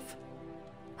grief.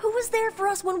 Who was there for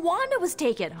us when Wanda was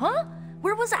taken, huh?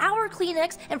 Where was our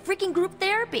Kleenex and freaking group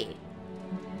therapy?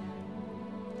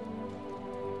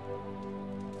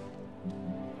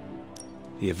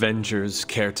 The Avengers,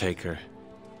 Caretaker.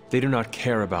 They do not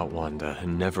care about Wanda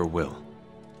and never will.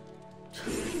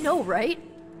 I know, right?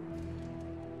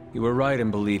 You were right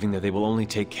in believing that they will only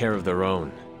take care of their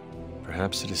own.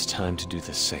 Perhaps it is time to do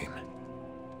the same.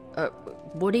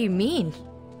 What do you mean?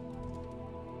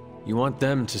 You want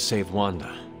them to save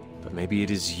Wanda, but maybe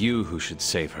it is you who should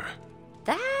save her.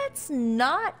 That's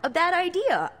not a bad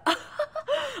idea.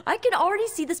 I can already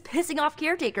see this pissing off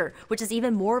Caretaker, which is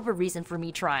even more of a reason for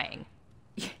me trying.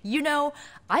 You know,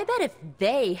 I bet if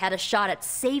they had a shot at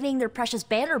saving their precious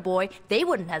Banner Boy, they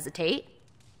wouldn't hesitate.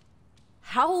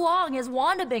 How long has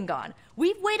Wanda been gone?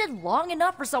 We've waited long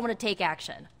enough for someone to take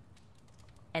action.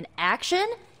 And action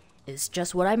is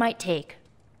just what I might take.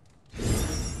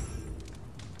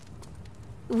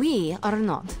 We are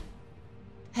not.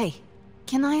 Hey,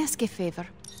 can I ask a favor?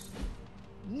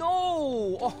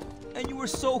 No! Oh, and you were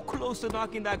so close to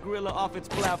knocking that gorilla off its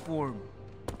platform.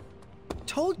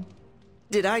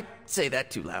 Did I say that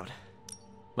too loud?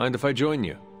 Mind if I join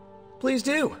you? Please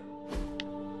do.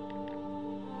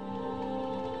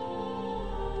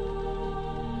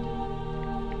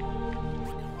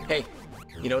 Hey,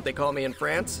 you know what they call me in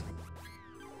France?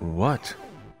 What?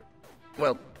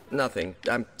 Well, nothing.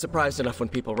 I'm surprised enough when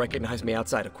people recognize me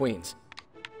outside of Queens.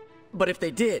 But if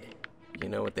they did, you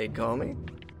know what they'd call me?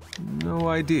 No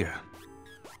idea.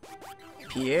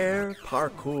 Pierre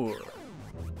Parkour.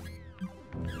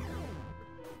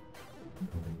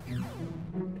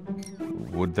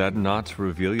 Would that not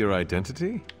reveal your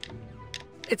identity?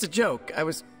 It's a joke.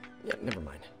 Yeah, never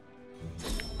mind.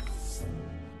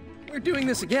 We're doing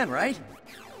this again, right?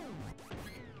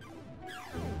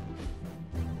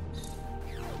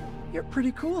 You're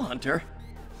pretty cool, Hunter.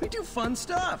 We do fun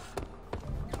stuff.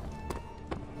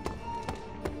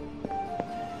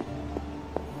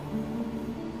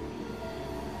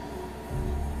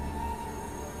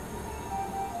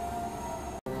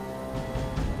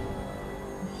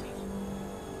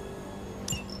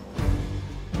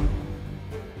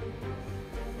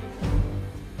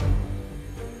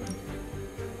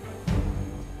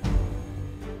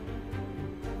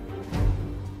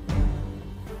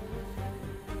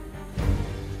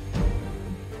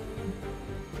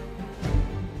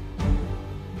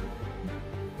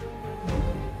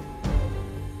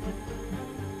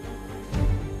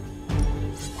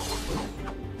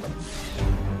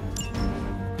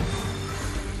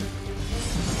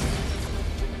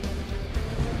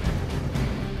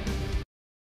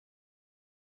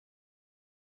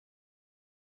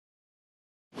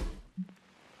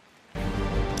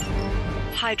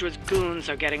 HYDRA's goons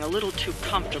are getting a little too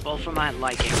comfortable for my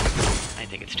liking. I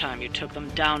think it's time you took them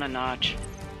down a notch.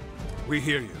 We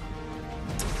hear you.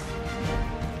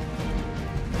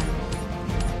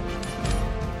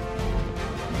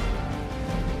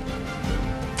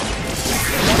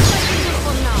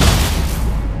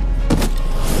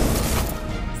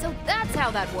 So that's how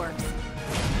that works.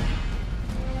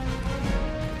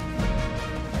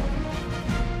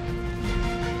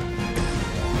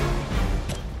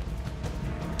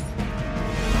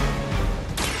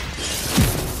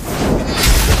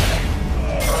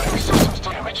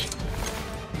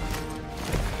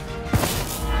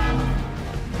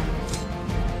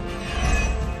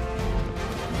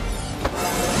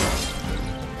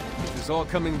 It's all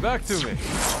coming back to me.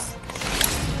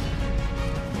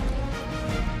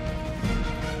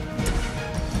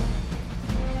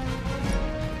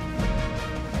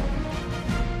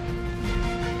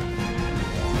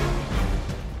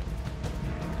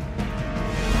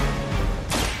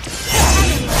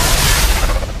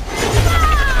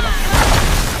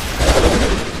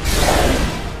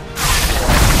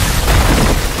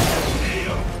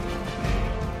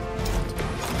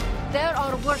 There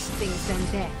are worse things than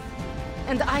death,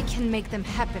 and I can make them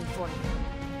happen for you.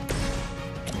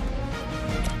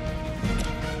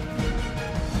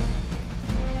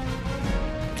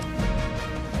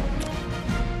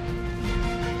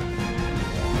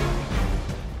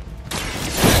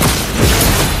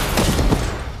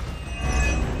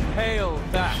 Hail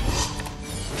that!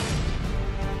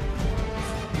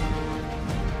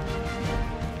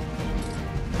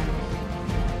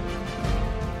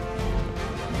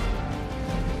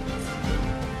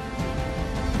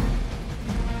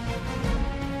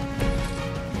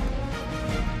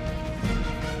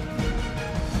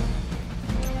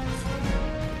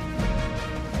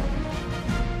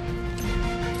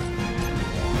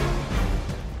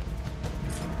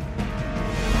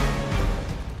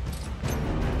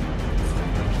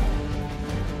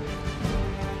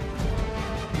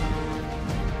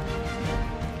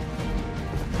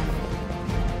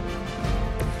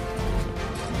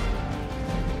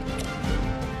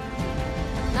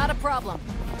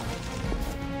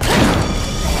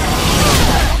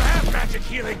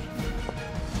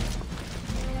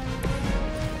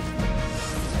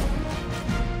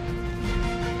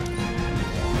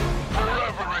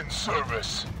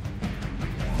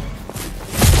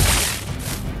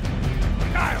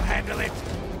 handle it!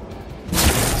 I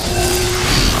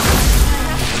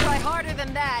have to try harder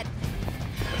than that.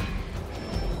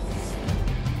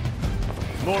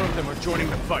 More of them are joining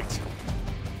the fight.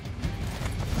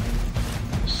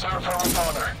 Serve her with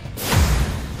honor.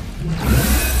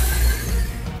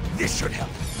 This should help.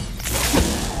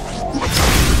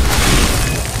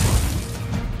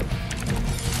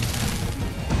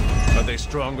 Are they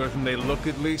stronger than they look,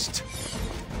 at least?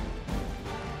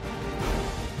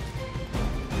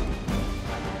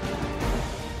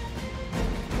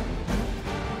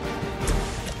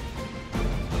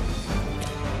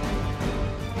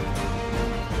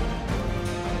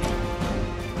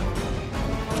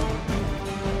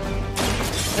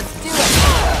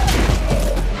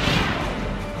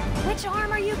 Which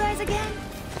arm are you guys again?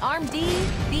 Arm D,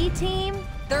 B team,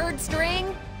 third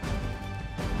string?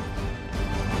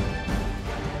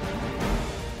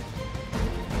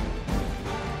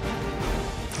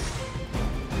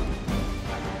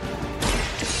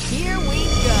 Here we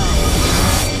go.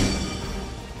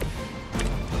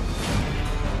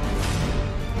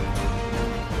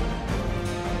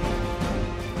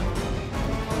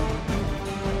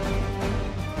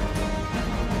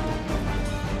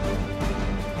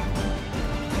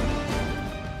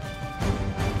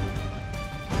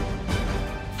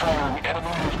 Following enemy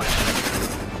movement.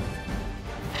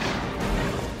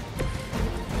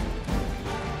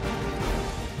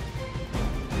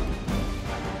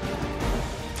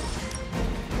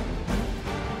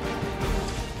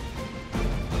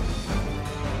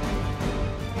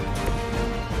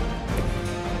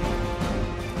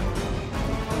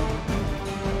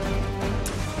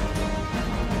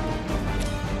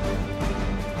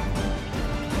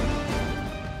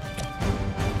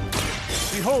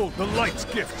 Behold the light's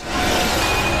gift!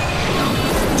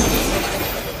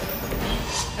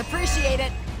 Appreciate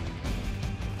it.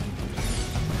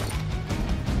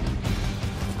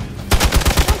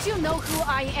 Don't you know who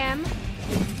I am?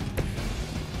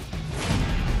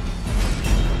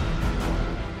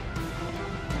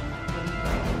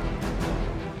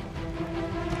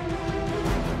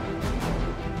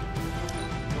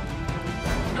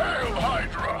 Hail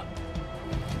Hydra!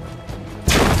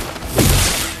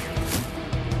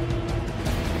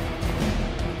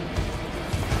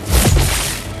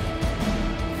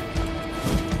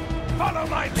 Follow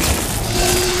my lead!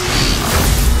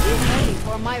 Be ready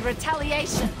for my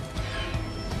retaliation.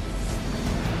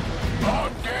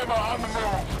 On Gamma on the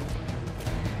move!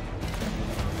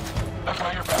 I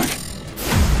got your back.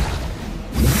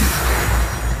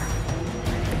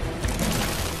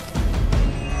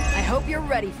 I hope you're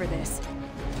ready for this.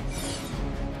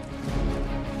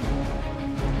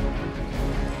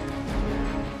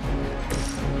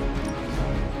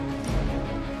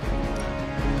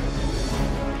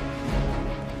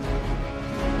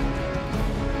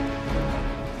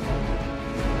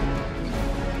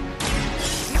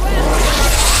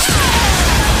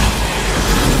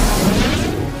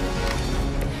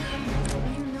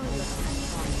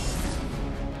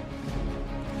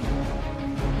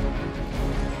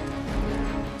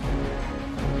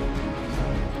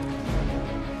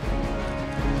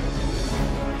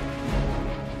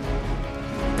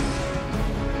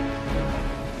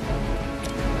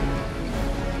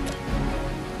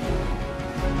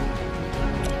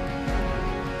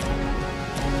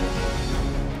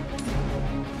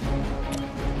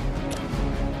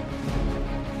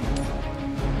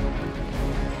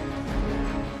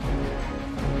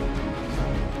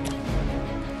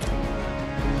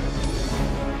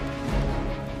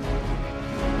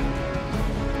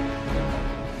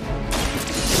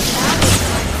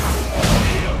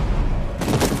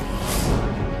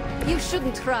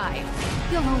 Shouldn't try.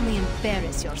 You'll only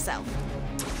embarrass yourself.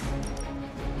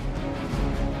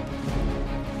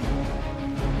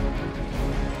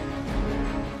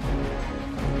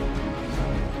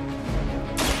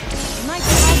 My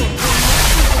problem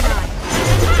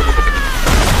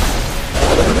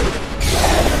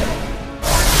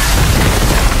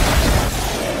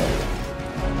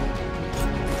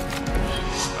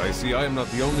is I see I am not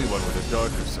the only one with a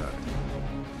darker side.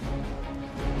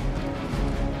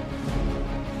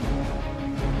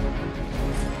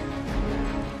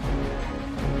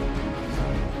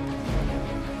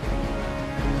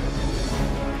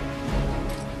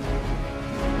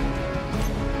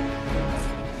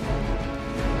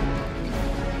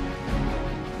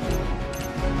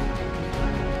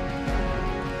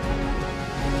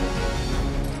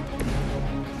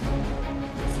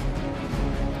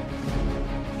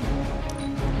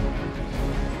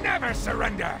 Never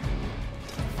surrender!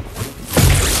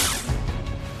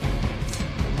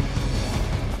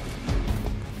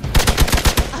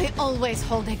 I always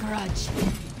hold a grudge.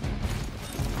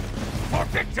 For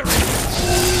victory!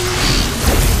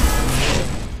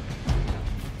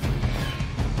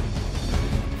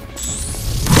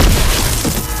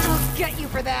 I'll get you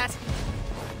for that.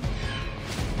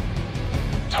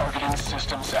 Targeting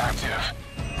systems active.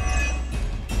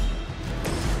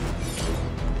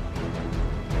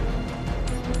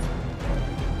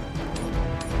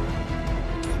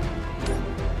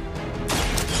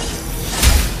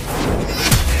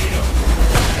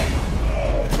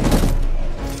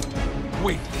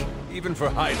 Weak, even for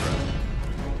HYDRA.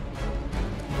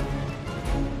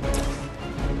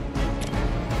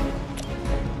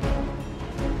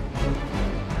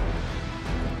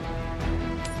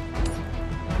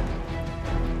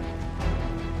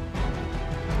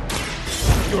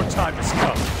 Your time has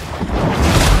come.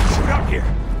 Get out here!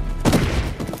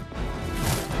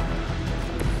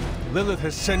 Lilith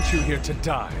has sent you here to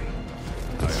die.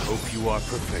 I hope you are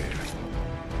prepared.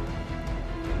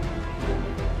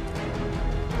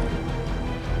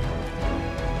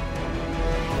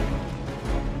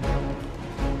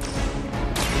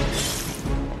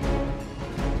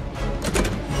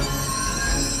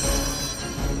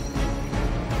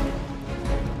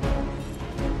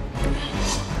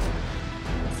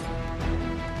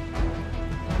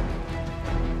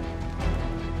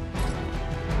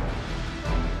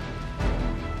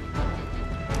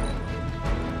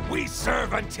 We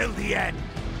serve until the end.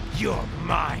 You're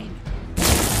mine. Is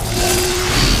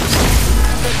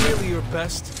that really your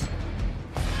best?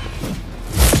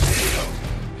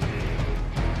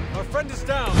 Our friend is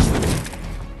down.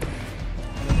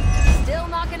 Still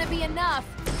not gonna be enough.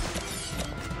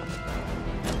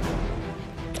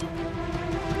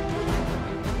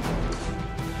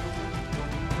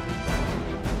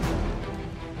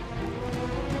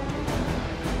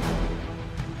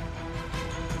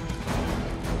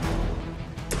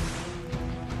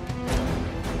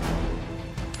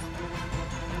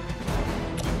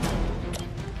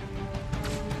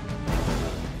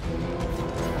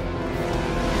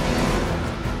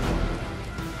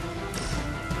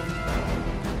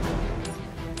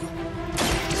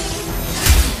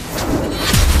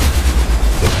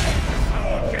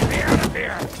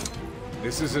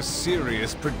 This is a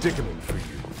serious predicament for you.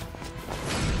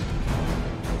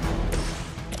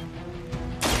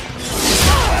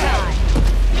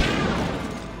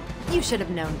 You should have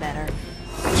known better.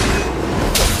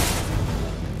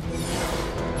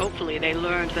 Hopefully they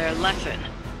learned their lesson,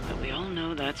 but we all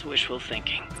know that's wishful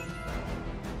thinking.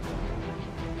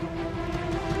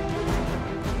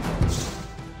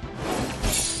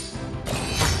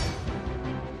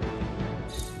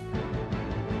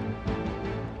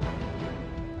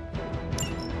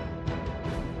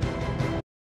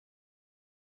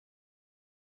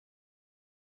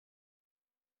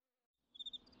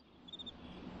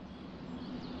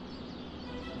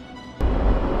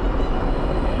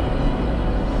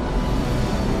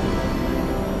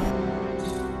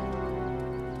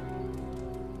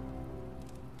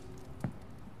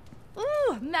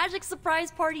 Magik's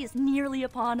surprise party is nearly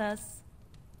upon us.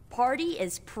 Party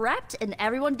is prepped and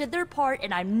everyone did their part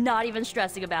and I'm not even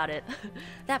stressing about it.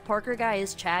 That Parker guy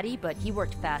is chatty, but he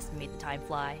worked fast and made the time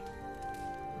fly.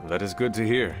 That is good to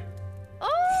hear.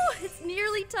 Oh, it's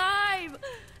nearly time!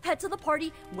 Head to the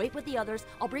party, wait with the others,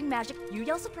 I'll bring Magik, you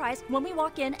yell surprise when we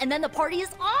walk in, and then the party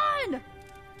is on!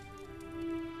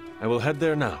 I will head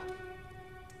there now.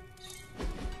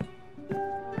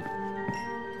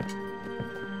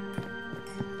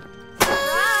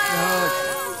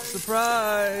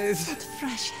 Surprise! What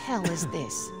fresh hell is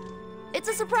this? It's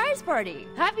a surprise party!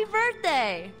 Happy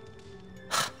birthday!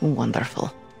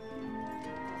 Wonderful.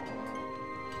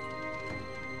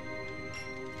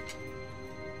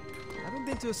 I haven't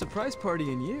been to a surprise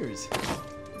party in years.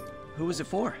 Who was it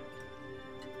for?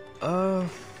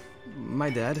 My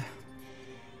dad.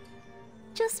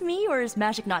 Just me, or is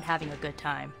Magik not having a good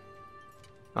time?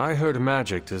 I heard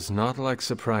Magik does not like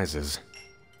surprises.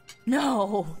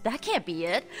 No, that can't be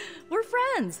it. We're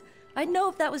friends. I'd know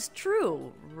if that was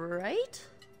true, right?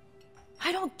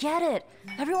 I don't get it.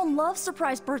 Everyone loves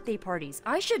surprise birthday parties.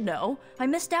 I should know. I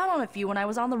missed out on a few when I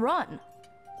was on the run.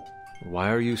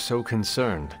 Why are you so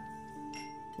concerned?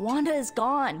 Wanda is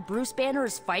gone. Bruce Banner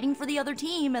is fighting for the other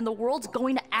team, and the world's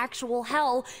going to actual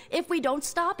hell if we don't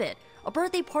stop it. A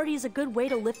birthday party is a good way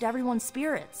to lift everyone's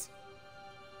spirits.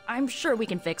 I'm sure we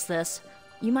can fix this.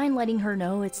 You mind letting her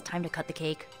know it's time to cut the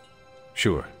cake?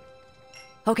 Sure.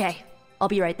 Okay, I'll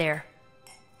be right there.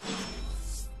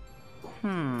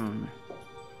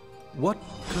 What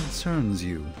concerns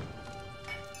you?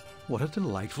 What a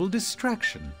delightful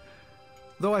distraction.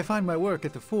 Though I find my work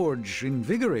at the Forge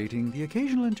invigorating, the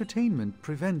occasional entertainment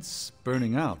prevents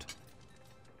burning out.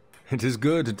 It is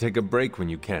good to take a break when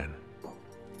you can.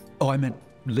 Oh, I meant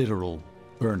literal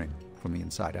burning from the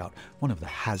inside out. One of the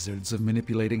hazards of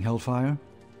manipulating Hellfire.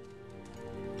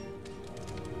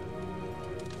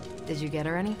 Did you get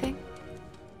her anything?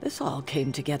 This all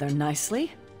came together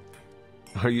nicely.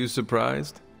 Are you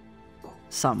surprised?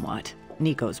 Somewhat.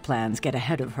 Nico's plans get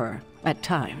ahead of her, at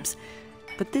times.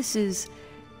 But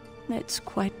it's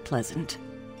quite pleasant.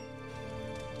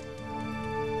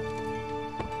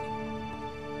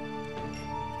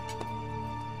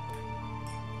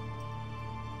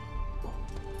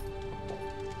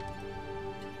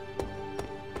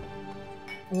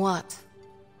 What?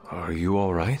 Are you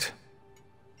all right?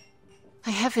 I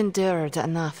have endured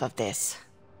enough of this.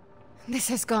 This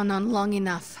has gone on long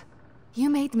enough. You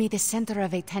made me the center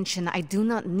of attention I do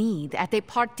not need at a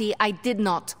party I did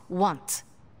not want.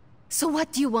 So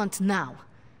what do you want now?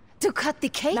 To cut the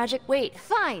cake? Magik, wait.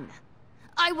 Fine.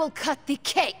 I will cut the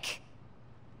cake.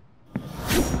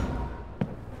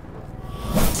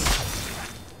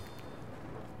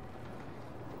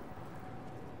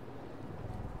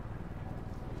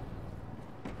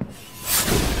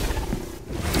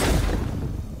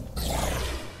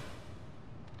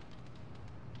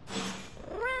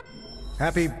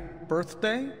 Happy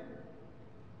birthday?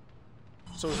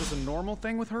 So is this a normal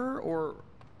thing with her, or...?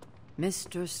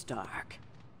 Mr. Stark.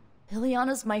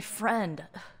 Ileana's my friend.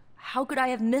 How could I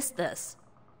have missed this?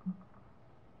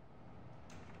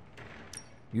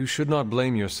 You should not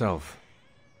blame yourself.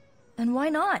 And why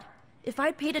not? If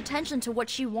I'd paid attention to what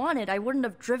she wanted, I wouldn't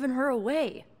have driven her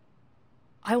away.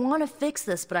 I want to fix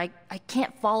this, but I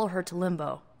can't follow her to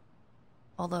Limbo.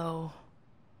 Although,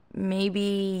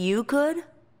 maybe you could?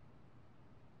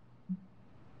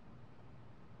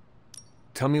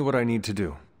 Tell me what I need to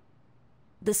do.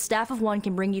 The Staff of One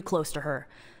can bring you close to her.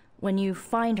 When you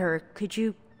find her, could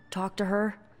you talk to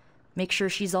her? Make sure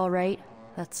she's all right?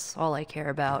 That's all I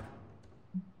care about.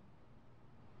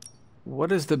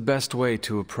 What is the best way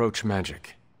to approach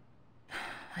Magik?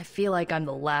 I feel like I'm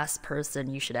the last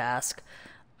person you should ask.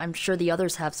 I'm sure the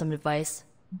others have some advice.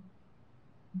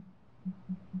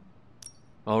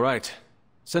 All right.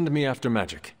 Send me after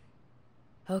Magik.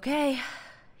 Okay.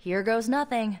 Here goes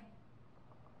nothing.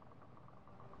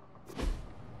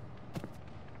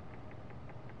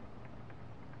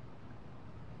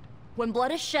 When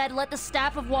blood is shed, let the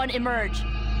Staff of One emerge.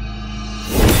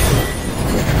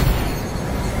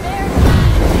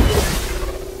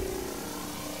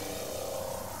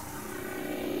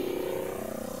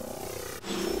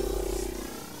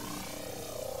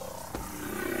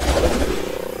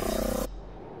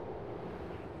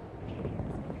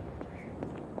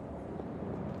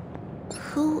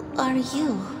 Who are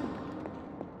you?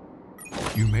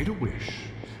 You made a wish,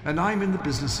 and I'm in the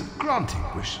business of granting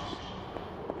wishes.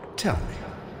 Tell me,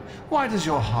 why does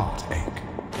your heart ache?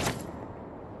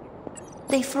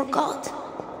 They forgot.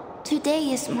 Today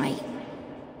is my...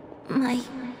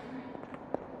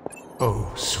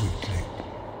 Oh, sweetling,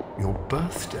 your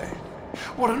birthday.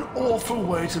 What an awful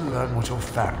way to learn what your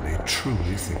family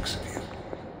truly thinks of you.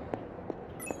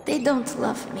 They don't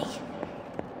love me.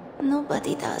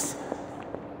 Nobody does.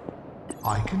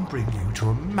 I can bring you to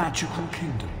a magical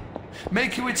kingdom.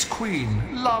 Make you its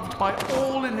queen, loved by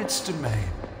all in its domain.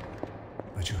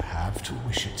 But you have to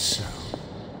wish it so.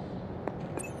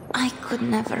 I could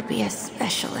never be as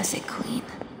special as a queen.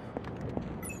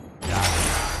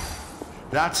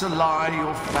 That's a lie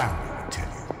your family would tell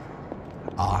you.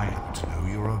 I happen to know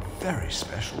you're a very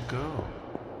special girl.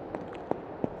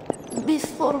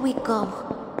 Before we go,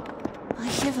 I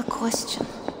have a question.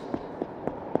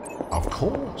 Of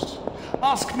course.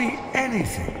 Ask me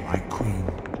anything, my queen.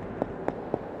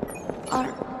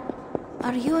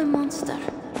 Are you a monster?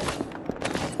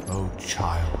 Oh,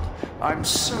 child, I'm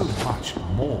so much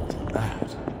more than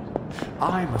that.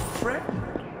 I'm a friend.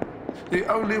 The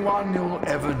only one you'll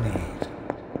ever need.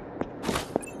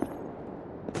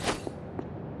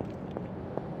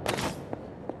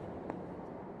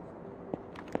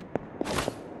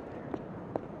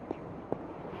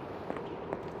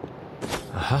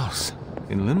 A house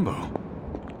in Limbo.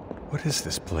 What is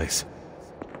this place?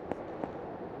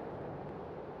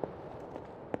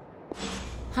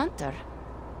 Hunter,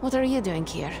 what are you doing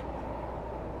here?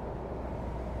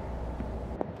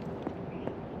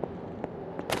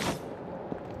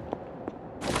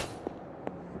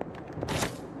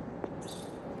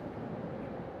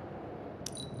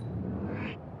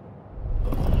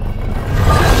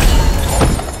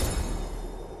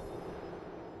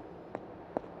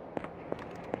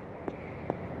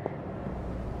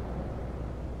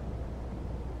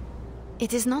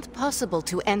 It is not possible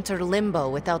to enter Limbo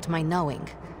without my knowing.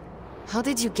 How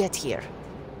did you get here?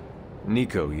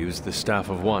 Nico used the Staff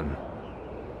of One.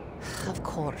 Of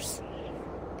course.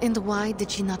 And why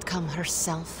did she not come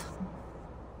herself?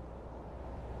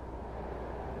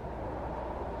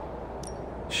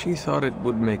 She thought it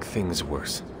would make things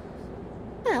worse.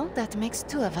 Well, that makes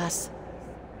two of us.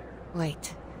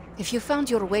 Wait, if you found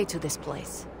your way to this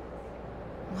place,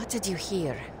 what did you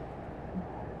hear?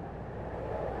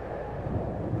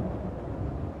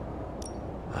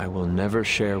 I will never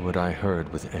share what I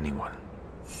heard with anyone.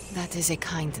 That is a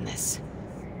kindness.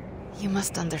 You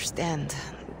must understand,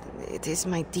 it is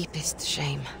my deepest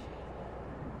shame.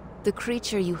 The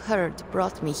creature you heard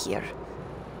brought me here,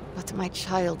 but my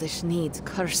childish needs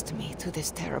cursed me to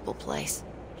this terrible place.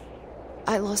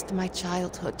 I lost my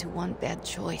childhood to one bad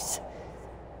choice.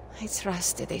 I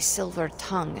trusted a silver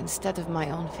tongue instead of my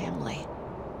own family.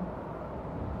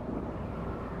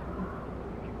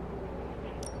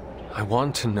 I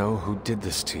want to know who did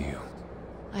this to you.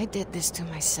 I did this to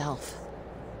myself.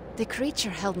 The creature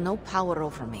held no power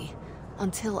over me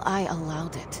until I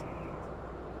allowed it.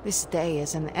 This day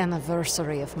is an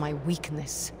anniversary of my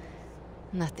weakness.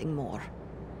 Nothing more.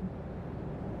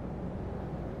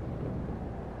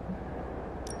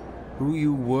 Who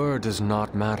you were does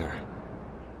not matter.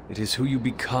 It is who you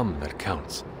become that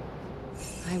counts.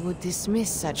 I would dismiss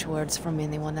such words from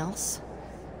anyone else.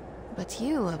 But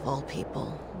you, of all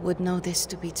people, would know this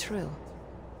to be true.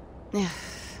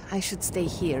 I should stay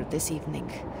here this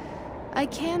evening. I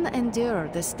can endure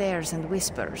the stares and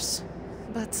whispers,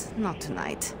 but not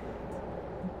tonight.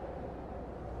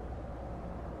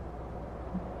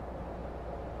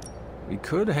 We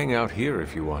could hang out here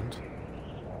if you want.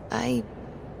 I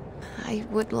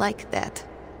would like that.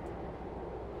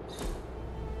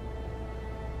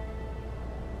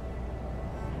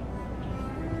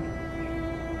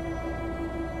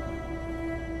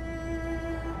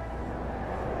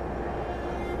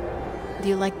 Do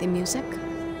you like the music?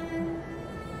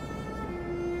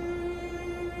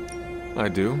 I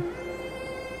do.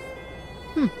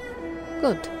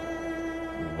 Good.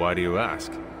 Why do you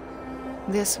ask?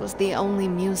 This was the only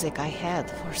music I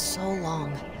had for so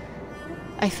long.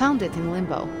 I found it in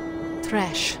Limbo.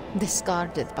 Trash,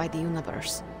 discarded by the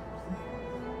universe.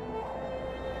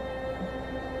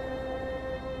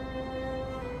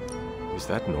 Is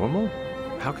that normal?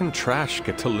 How can trash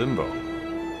get to Limbo?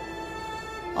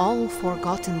 All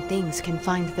forgotten things can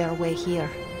find their way here.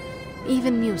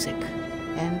 Even music,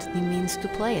 and the means to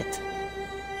play it.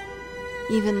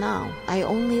 Even now, I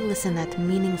only listen at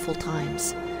meaningful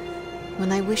times,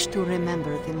 when I wish to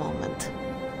remember the moment.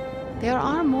 There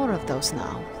are more of those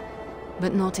now,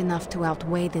 but not enough to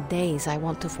outweigh the days I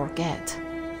want to forget.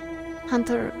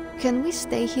 Hunter, can we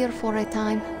stay here for a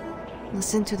time?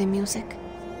 Listen to the music?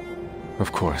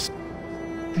 Of course.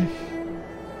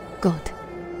 Good.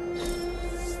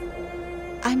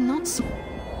 I'm not so...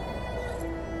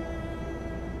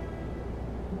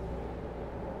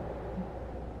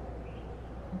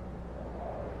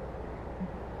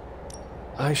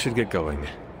 I should get going.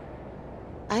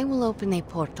 I will open a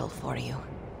portal for you.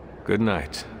 Good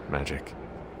night, Magik.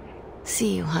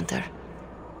 See you, Hunter.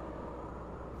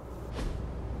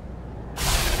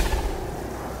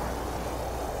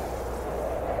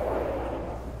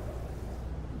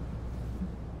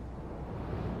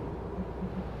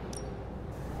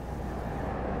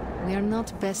 We are not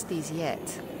besties yet,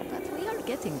 but we are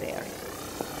getting there.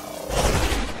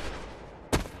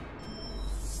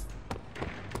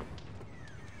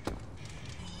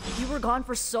 You were gone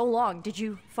for so long. Did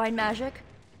you find Magik?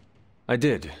 I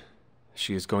did.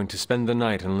 She is going to spend the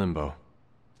night in Limbo.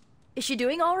 Is she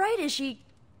doing all right? Is she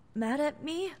mad at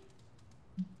me?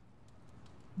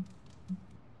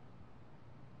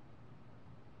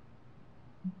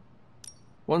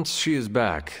 Once she is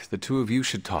back, the two of you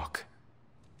should talk.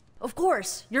 Of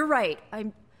course, you're right.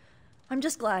 I'm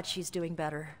just glad she's doing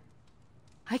better.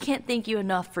 I can't thank you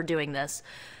enough for doing this.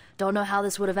 Don't know how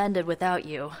this would have ended without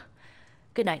you.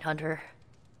 Good night, Hunter.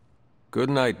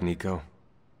 Good night, Nico.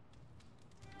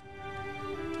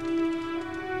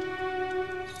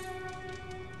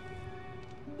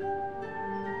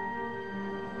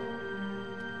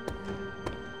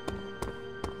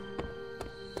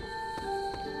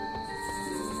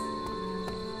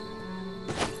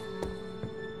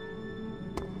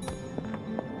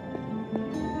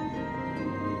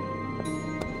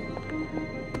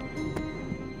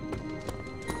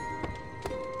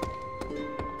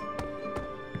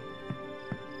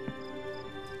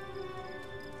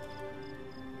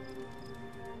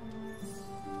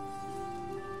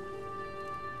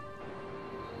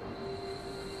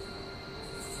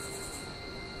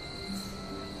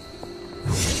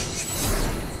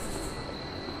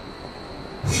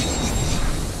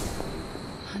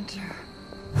 Hunter.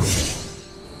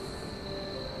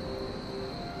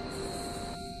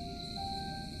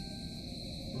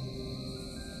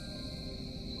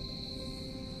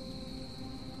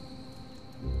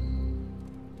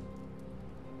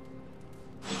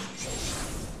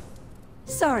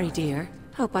 Sorry, dear.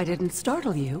 Hope I didn't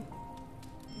startle you.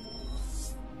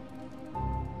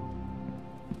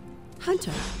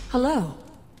 Hunter, hello.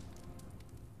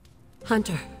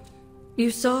 Hunter,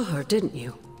 you saw her, didn't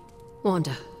you?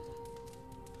 Wanda.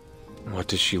 What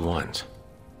does she want?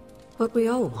 What we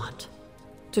all want.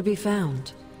 To be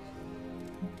found.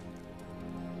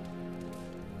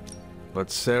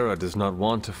 But Sarah does not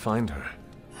want to find her.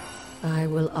 I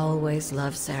will always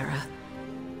love Sarah.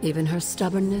 Even her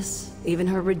stubbornness, even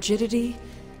her rigidity,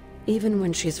 even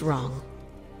when she's wrong.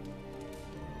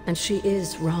 And she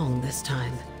is wrong this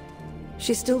time.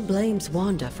 She still blames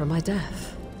Wanda for my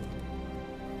death.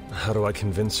 How do I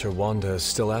convince her Wanda is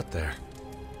still out there?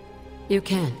 You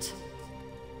can't.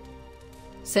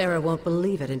 Sarah won't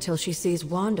believe it until she sees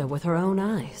Wanda with her own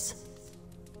eyes.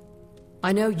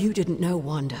 I know you didn't know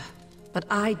Wanda, but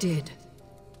I did.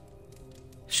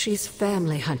 She's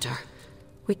family, Hunter.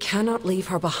 We cannot leave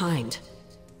her behind.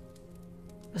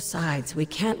 Besides, we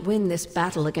can't win this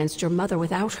battle against your mother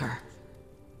without her.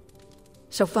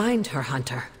 So find her,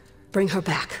 Hunter. Bring her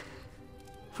back.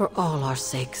 For all our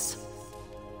sakes.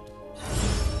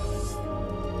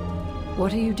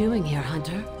 What are you doing here,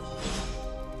 Hunter?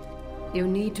 You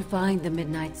need to find the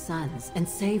Midnight Suns and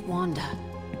save Wanda.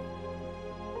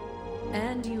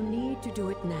 And you need to do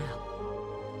it now.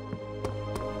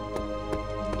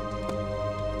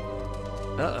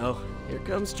 Uh-oh, here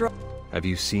comes trouble. Have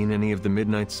you seen any of the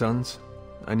Midnight Suns?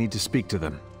 I need to speak to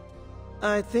them.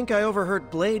 I think I overheard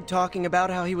Blade talking about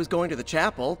how he was going to the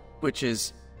chapel, which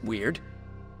is weird.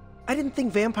 I didn't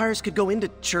think vampires could go into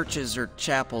churches or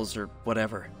chapels or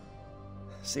whatever.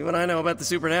 See what I know about the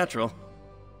supernatural.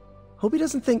 Hope he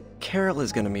doesn't think Carol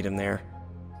is gonna meet him there.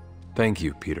 Thank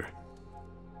you, Peter.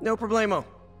 No problemo.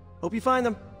 Hope you find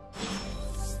them.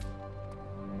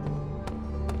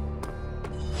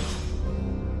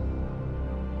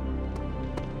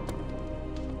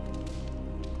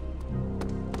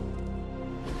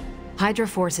 HYDRA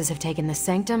forces have taken the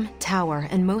Sanctum, Tower,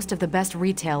 and most of the best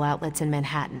retail outlets in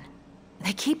Manhattan.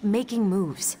 They keep making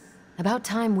moves. About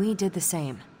time we did the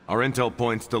same. Our intel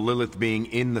points to Lilith being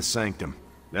in the Sanctum.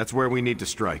 That's where we need to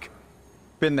strike.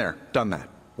 Been there, done that.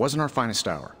 Wasn't our finest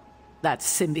hour. That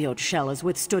symbiote shell has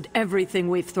withstood everything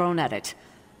we've thrown at it.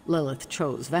 Lilith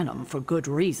chose Venom for good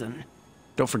reason.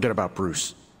 Don't forget about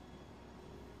Bruce.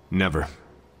 Never.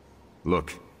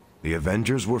 Look, the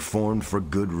Avengers were formed for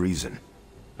good reason.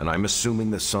 And I'm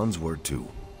assuming the Suns were too.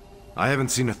 I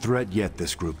haven't seen a threat yet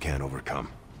this group can't overcome.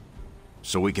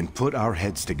 So we can put our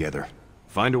heads together,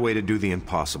 find a way to do the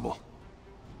impossible.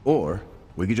 Or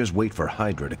we could just wait for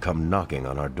HYDRA to come knocking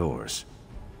on our doors.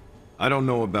 I don't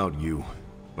know about you,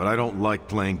 but I don't like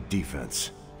playing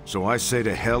defense. So I say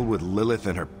to hell with Lilith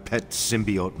and her pet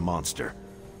symbiote monster.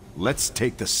 Let's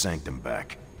take the Sanctum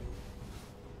back.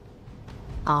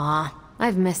 Ah,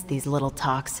 I've missed these little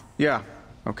talks. Yeah,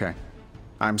 okay.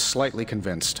 I'm slightly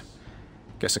convinced.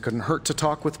 Guess it couldn't hurt to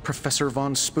talk with Professor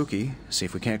Von Spooky, see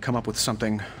if we can't come up with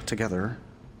something together.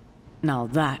 Now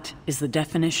that is the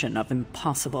definition of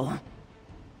impossible.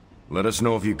 Let us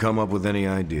know if you come up with any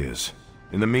ideas.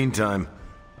 In the meantime,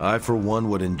 I for one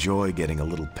would enjoy getting a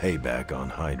little payback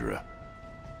on HYDRA.